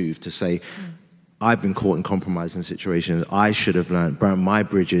hardest move, to say, I've been caught in compromising situations. I should have learned, burnt my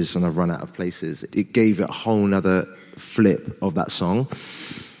bridges, and I've run out of places. It gave it a whole nother flip of that song.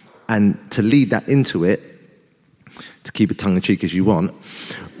 And to lead that into it, to keep it tongue-in-cheek as you want,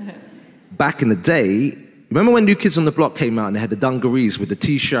 back in the day, remember when New Kids on the Block came out and they had the dungarees with the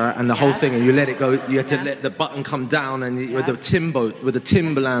T-shirt and the whole thing, and you let it go, you had to let the button come down, and with the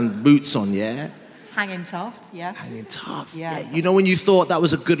Timberland boots on, yeah? Hanging tough, yeah. Hanging tough, yeah. You know when you thought that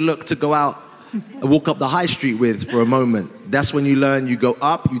was a good look to go out and walk up the high street with for a moment? That's when you learn, you go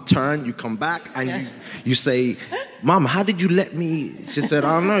up, you turn, you come back, and you say, Mom, how did you let me? She said,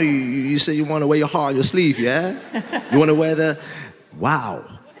 I don't know, you said you want to wear your heart on your sleeve, yeah? You want to wear the... Wow.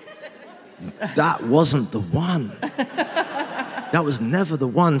 That wasn't the one. That was never the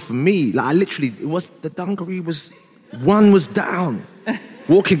one for me. The dungaree was down.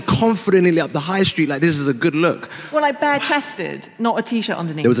 Walking confidently up the high street like this is a good look. Well, bare-chested, not a T-shirt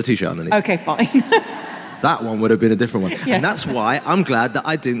underneath. There was a T-shirt underneath. Okay, fine. That one would have been a different one. Yeah. And that's why I'm glad that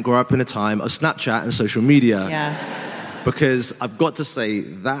I didn't grow up in a time of Snapchat and social media. Yeah. Because I've got to say,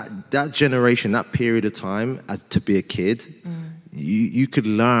 that generation, that period of time, to be a kid... You could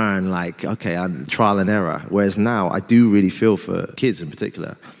learn trial and error. Whereas now I do really feel for kids in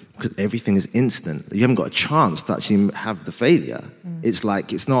particular, because everything is instant. You haven't got a chance to actually have the failure. It's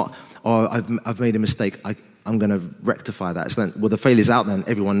not, I've made a mistake, I'm going to rectify that. The failure's out there and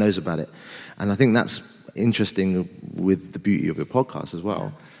everyone knows about it. And I think that's interesting with the beauty of your podcast as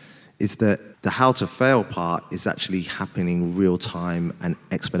well, is that the how to fail part is actually happening real time and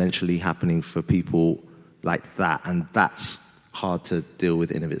exponentially happening for people like that. And that's hard to deal with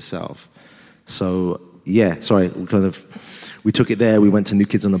in of itself. So yeah, sorry, we took it there. We went to New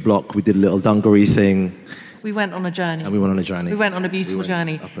Kids on the Block. We did a little dungaree thing. We went on a journey. And we went on a journey. We went on a beautiful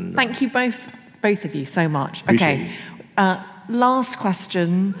journey. Thank you both of you so much. Appreciate you. Last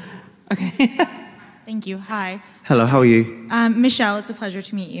question. Okay. Thank you. Hi. Hello, how are you? Michelle, it's a pleasure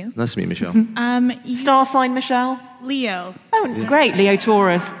to meet you. Nice to meet Michelle. Star sign, Michelle? Leo. Oh, yeah. Great. Leo,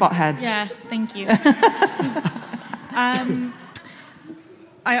 Taurus, buttheads. Yeah, thank you.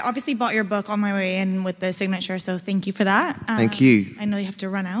 I obviously bought your book on my way in with the signature, so thank you for that. Thank you. I know you have to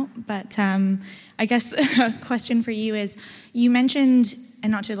run out, but I guess a question for you is, you mentioned,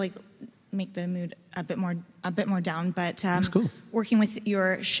 and not to make the mood a bit more down, but that's cool. Working with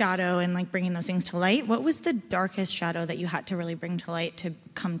your shadow and bringing those things to light. What was the darkest shadow that you had to really bring to light to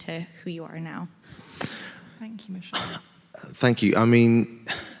come to who you are now? Thank you, Michelle. Thank you. I mean,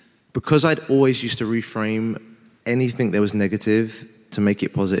 because I'd always used to reframe anything that was negative to make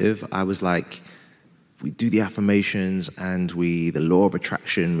it positive, I was like, we do the affirmations and the law of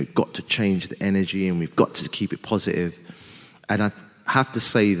attraction, we've got to change the energy and we've got to keep it positive. And I have to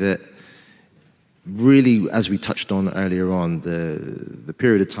say that really, as we touched on earlier on, the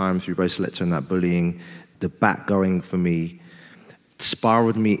period of time through both Selector and that bullying, the back going for me,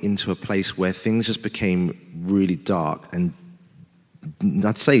 spiraled me into a place where things just became really dark and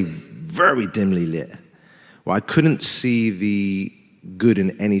I'd say very dimly lit, where I couldn't see the good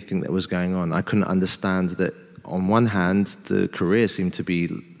in anything that was going on. I couldn't understand that on one hand, the career seemed to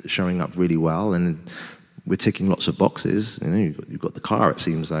be showing up really well and we're ticking lots of boxes. You know, you've got the car, it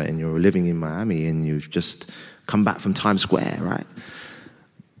seems like, and you're living in Miami and you've just come back from Times Square, right?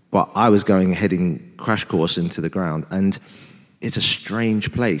 But I was heading crash course into the ground, and it's a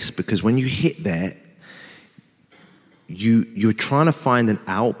strange place because when you hit there, you're trying to find an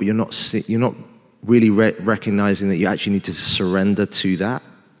out, but you're not really recognizing that you actually need to surrender to that.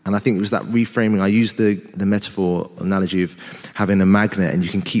 And I think it was that reframing. I used the metaphor analogy of having a magnet, and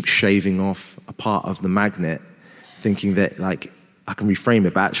you can keep shaving off a part of the magnet, thinking that like I can reframe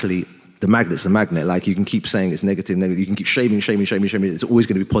it, but actually the magnet's a magnet. Like you can keep saying it's negative. You can keep shaving. It's always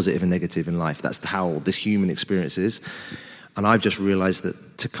going to be positive and negative in life. That's how this human experience is. And I've just realized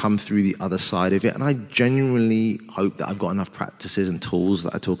that to come through the other side of it, and I genuinely hope that I've got enough practices and tools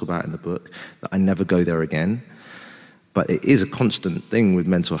that I talk about in the book that I never go there again. But it is a constant thing with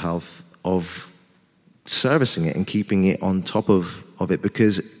mental health of servicing it and keeping it on top of it,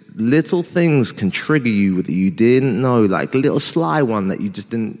 because little things can trigger you that you didn't know, like a little sly one that you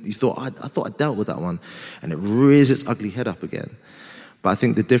just didn't, you thought, I thought I dealt with that one, and it rears its ugly head up again. But I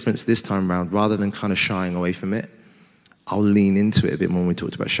think the difference this time around, rather than kind of shying away from it, I'll lean into it a bit more when we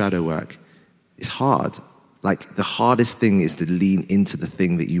talked about shadow work. It's hard. Like the hardest thing is to lean into the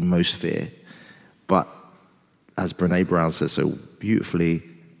thing that you most fear. But as Brené Brown says so beautifully,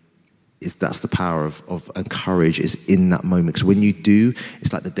 that's the power of and courage is in that moment. Because when you do,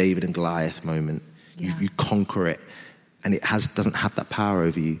 it's like the David and Goliath moment. Yeah. You conquer it, and it doesn't have that power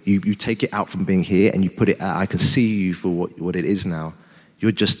over you. You take it out from being here, and you put it out. I can see you for what it is now.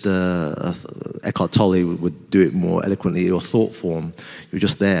 You're just, Eckhart Tolle would do it more eloquently, your thought form. You're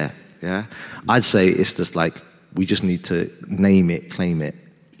just there, yeah? I'd say it's just like, we just need to name it, claim it.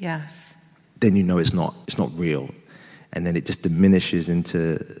 Yes. Then you know it's not real. And then it just diminishes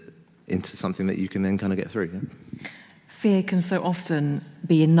into something that you can then kind of get through. Yeah? Fear can so often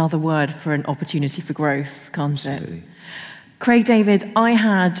be another word for an opportunity for growth, can't Absolutely. it? Craig David, I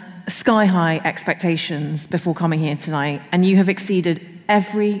had sky-high expectations before coming here tonight, and you have exceeded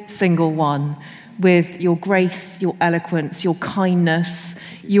every single one with your grace, your eloquence, your kindness.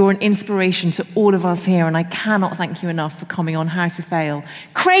 You're an inspiration to all of us here, and I cannot thank you enough for coming on How to Fail.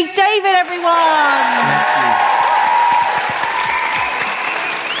 Craig David, everyone! Thank you.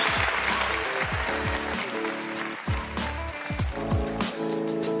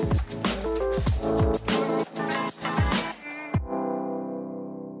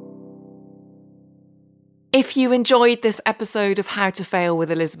 If you enjoyed this episode of How to Fail with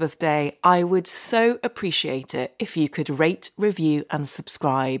Elizabeth Day, I would so appreciate it if you could rate, review and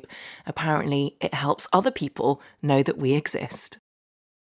subscribe. Apparently, it helps other people know that we exist.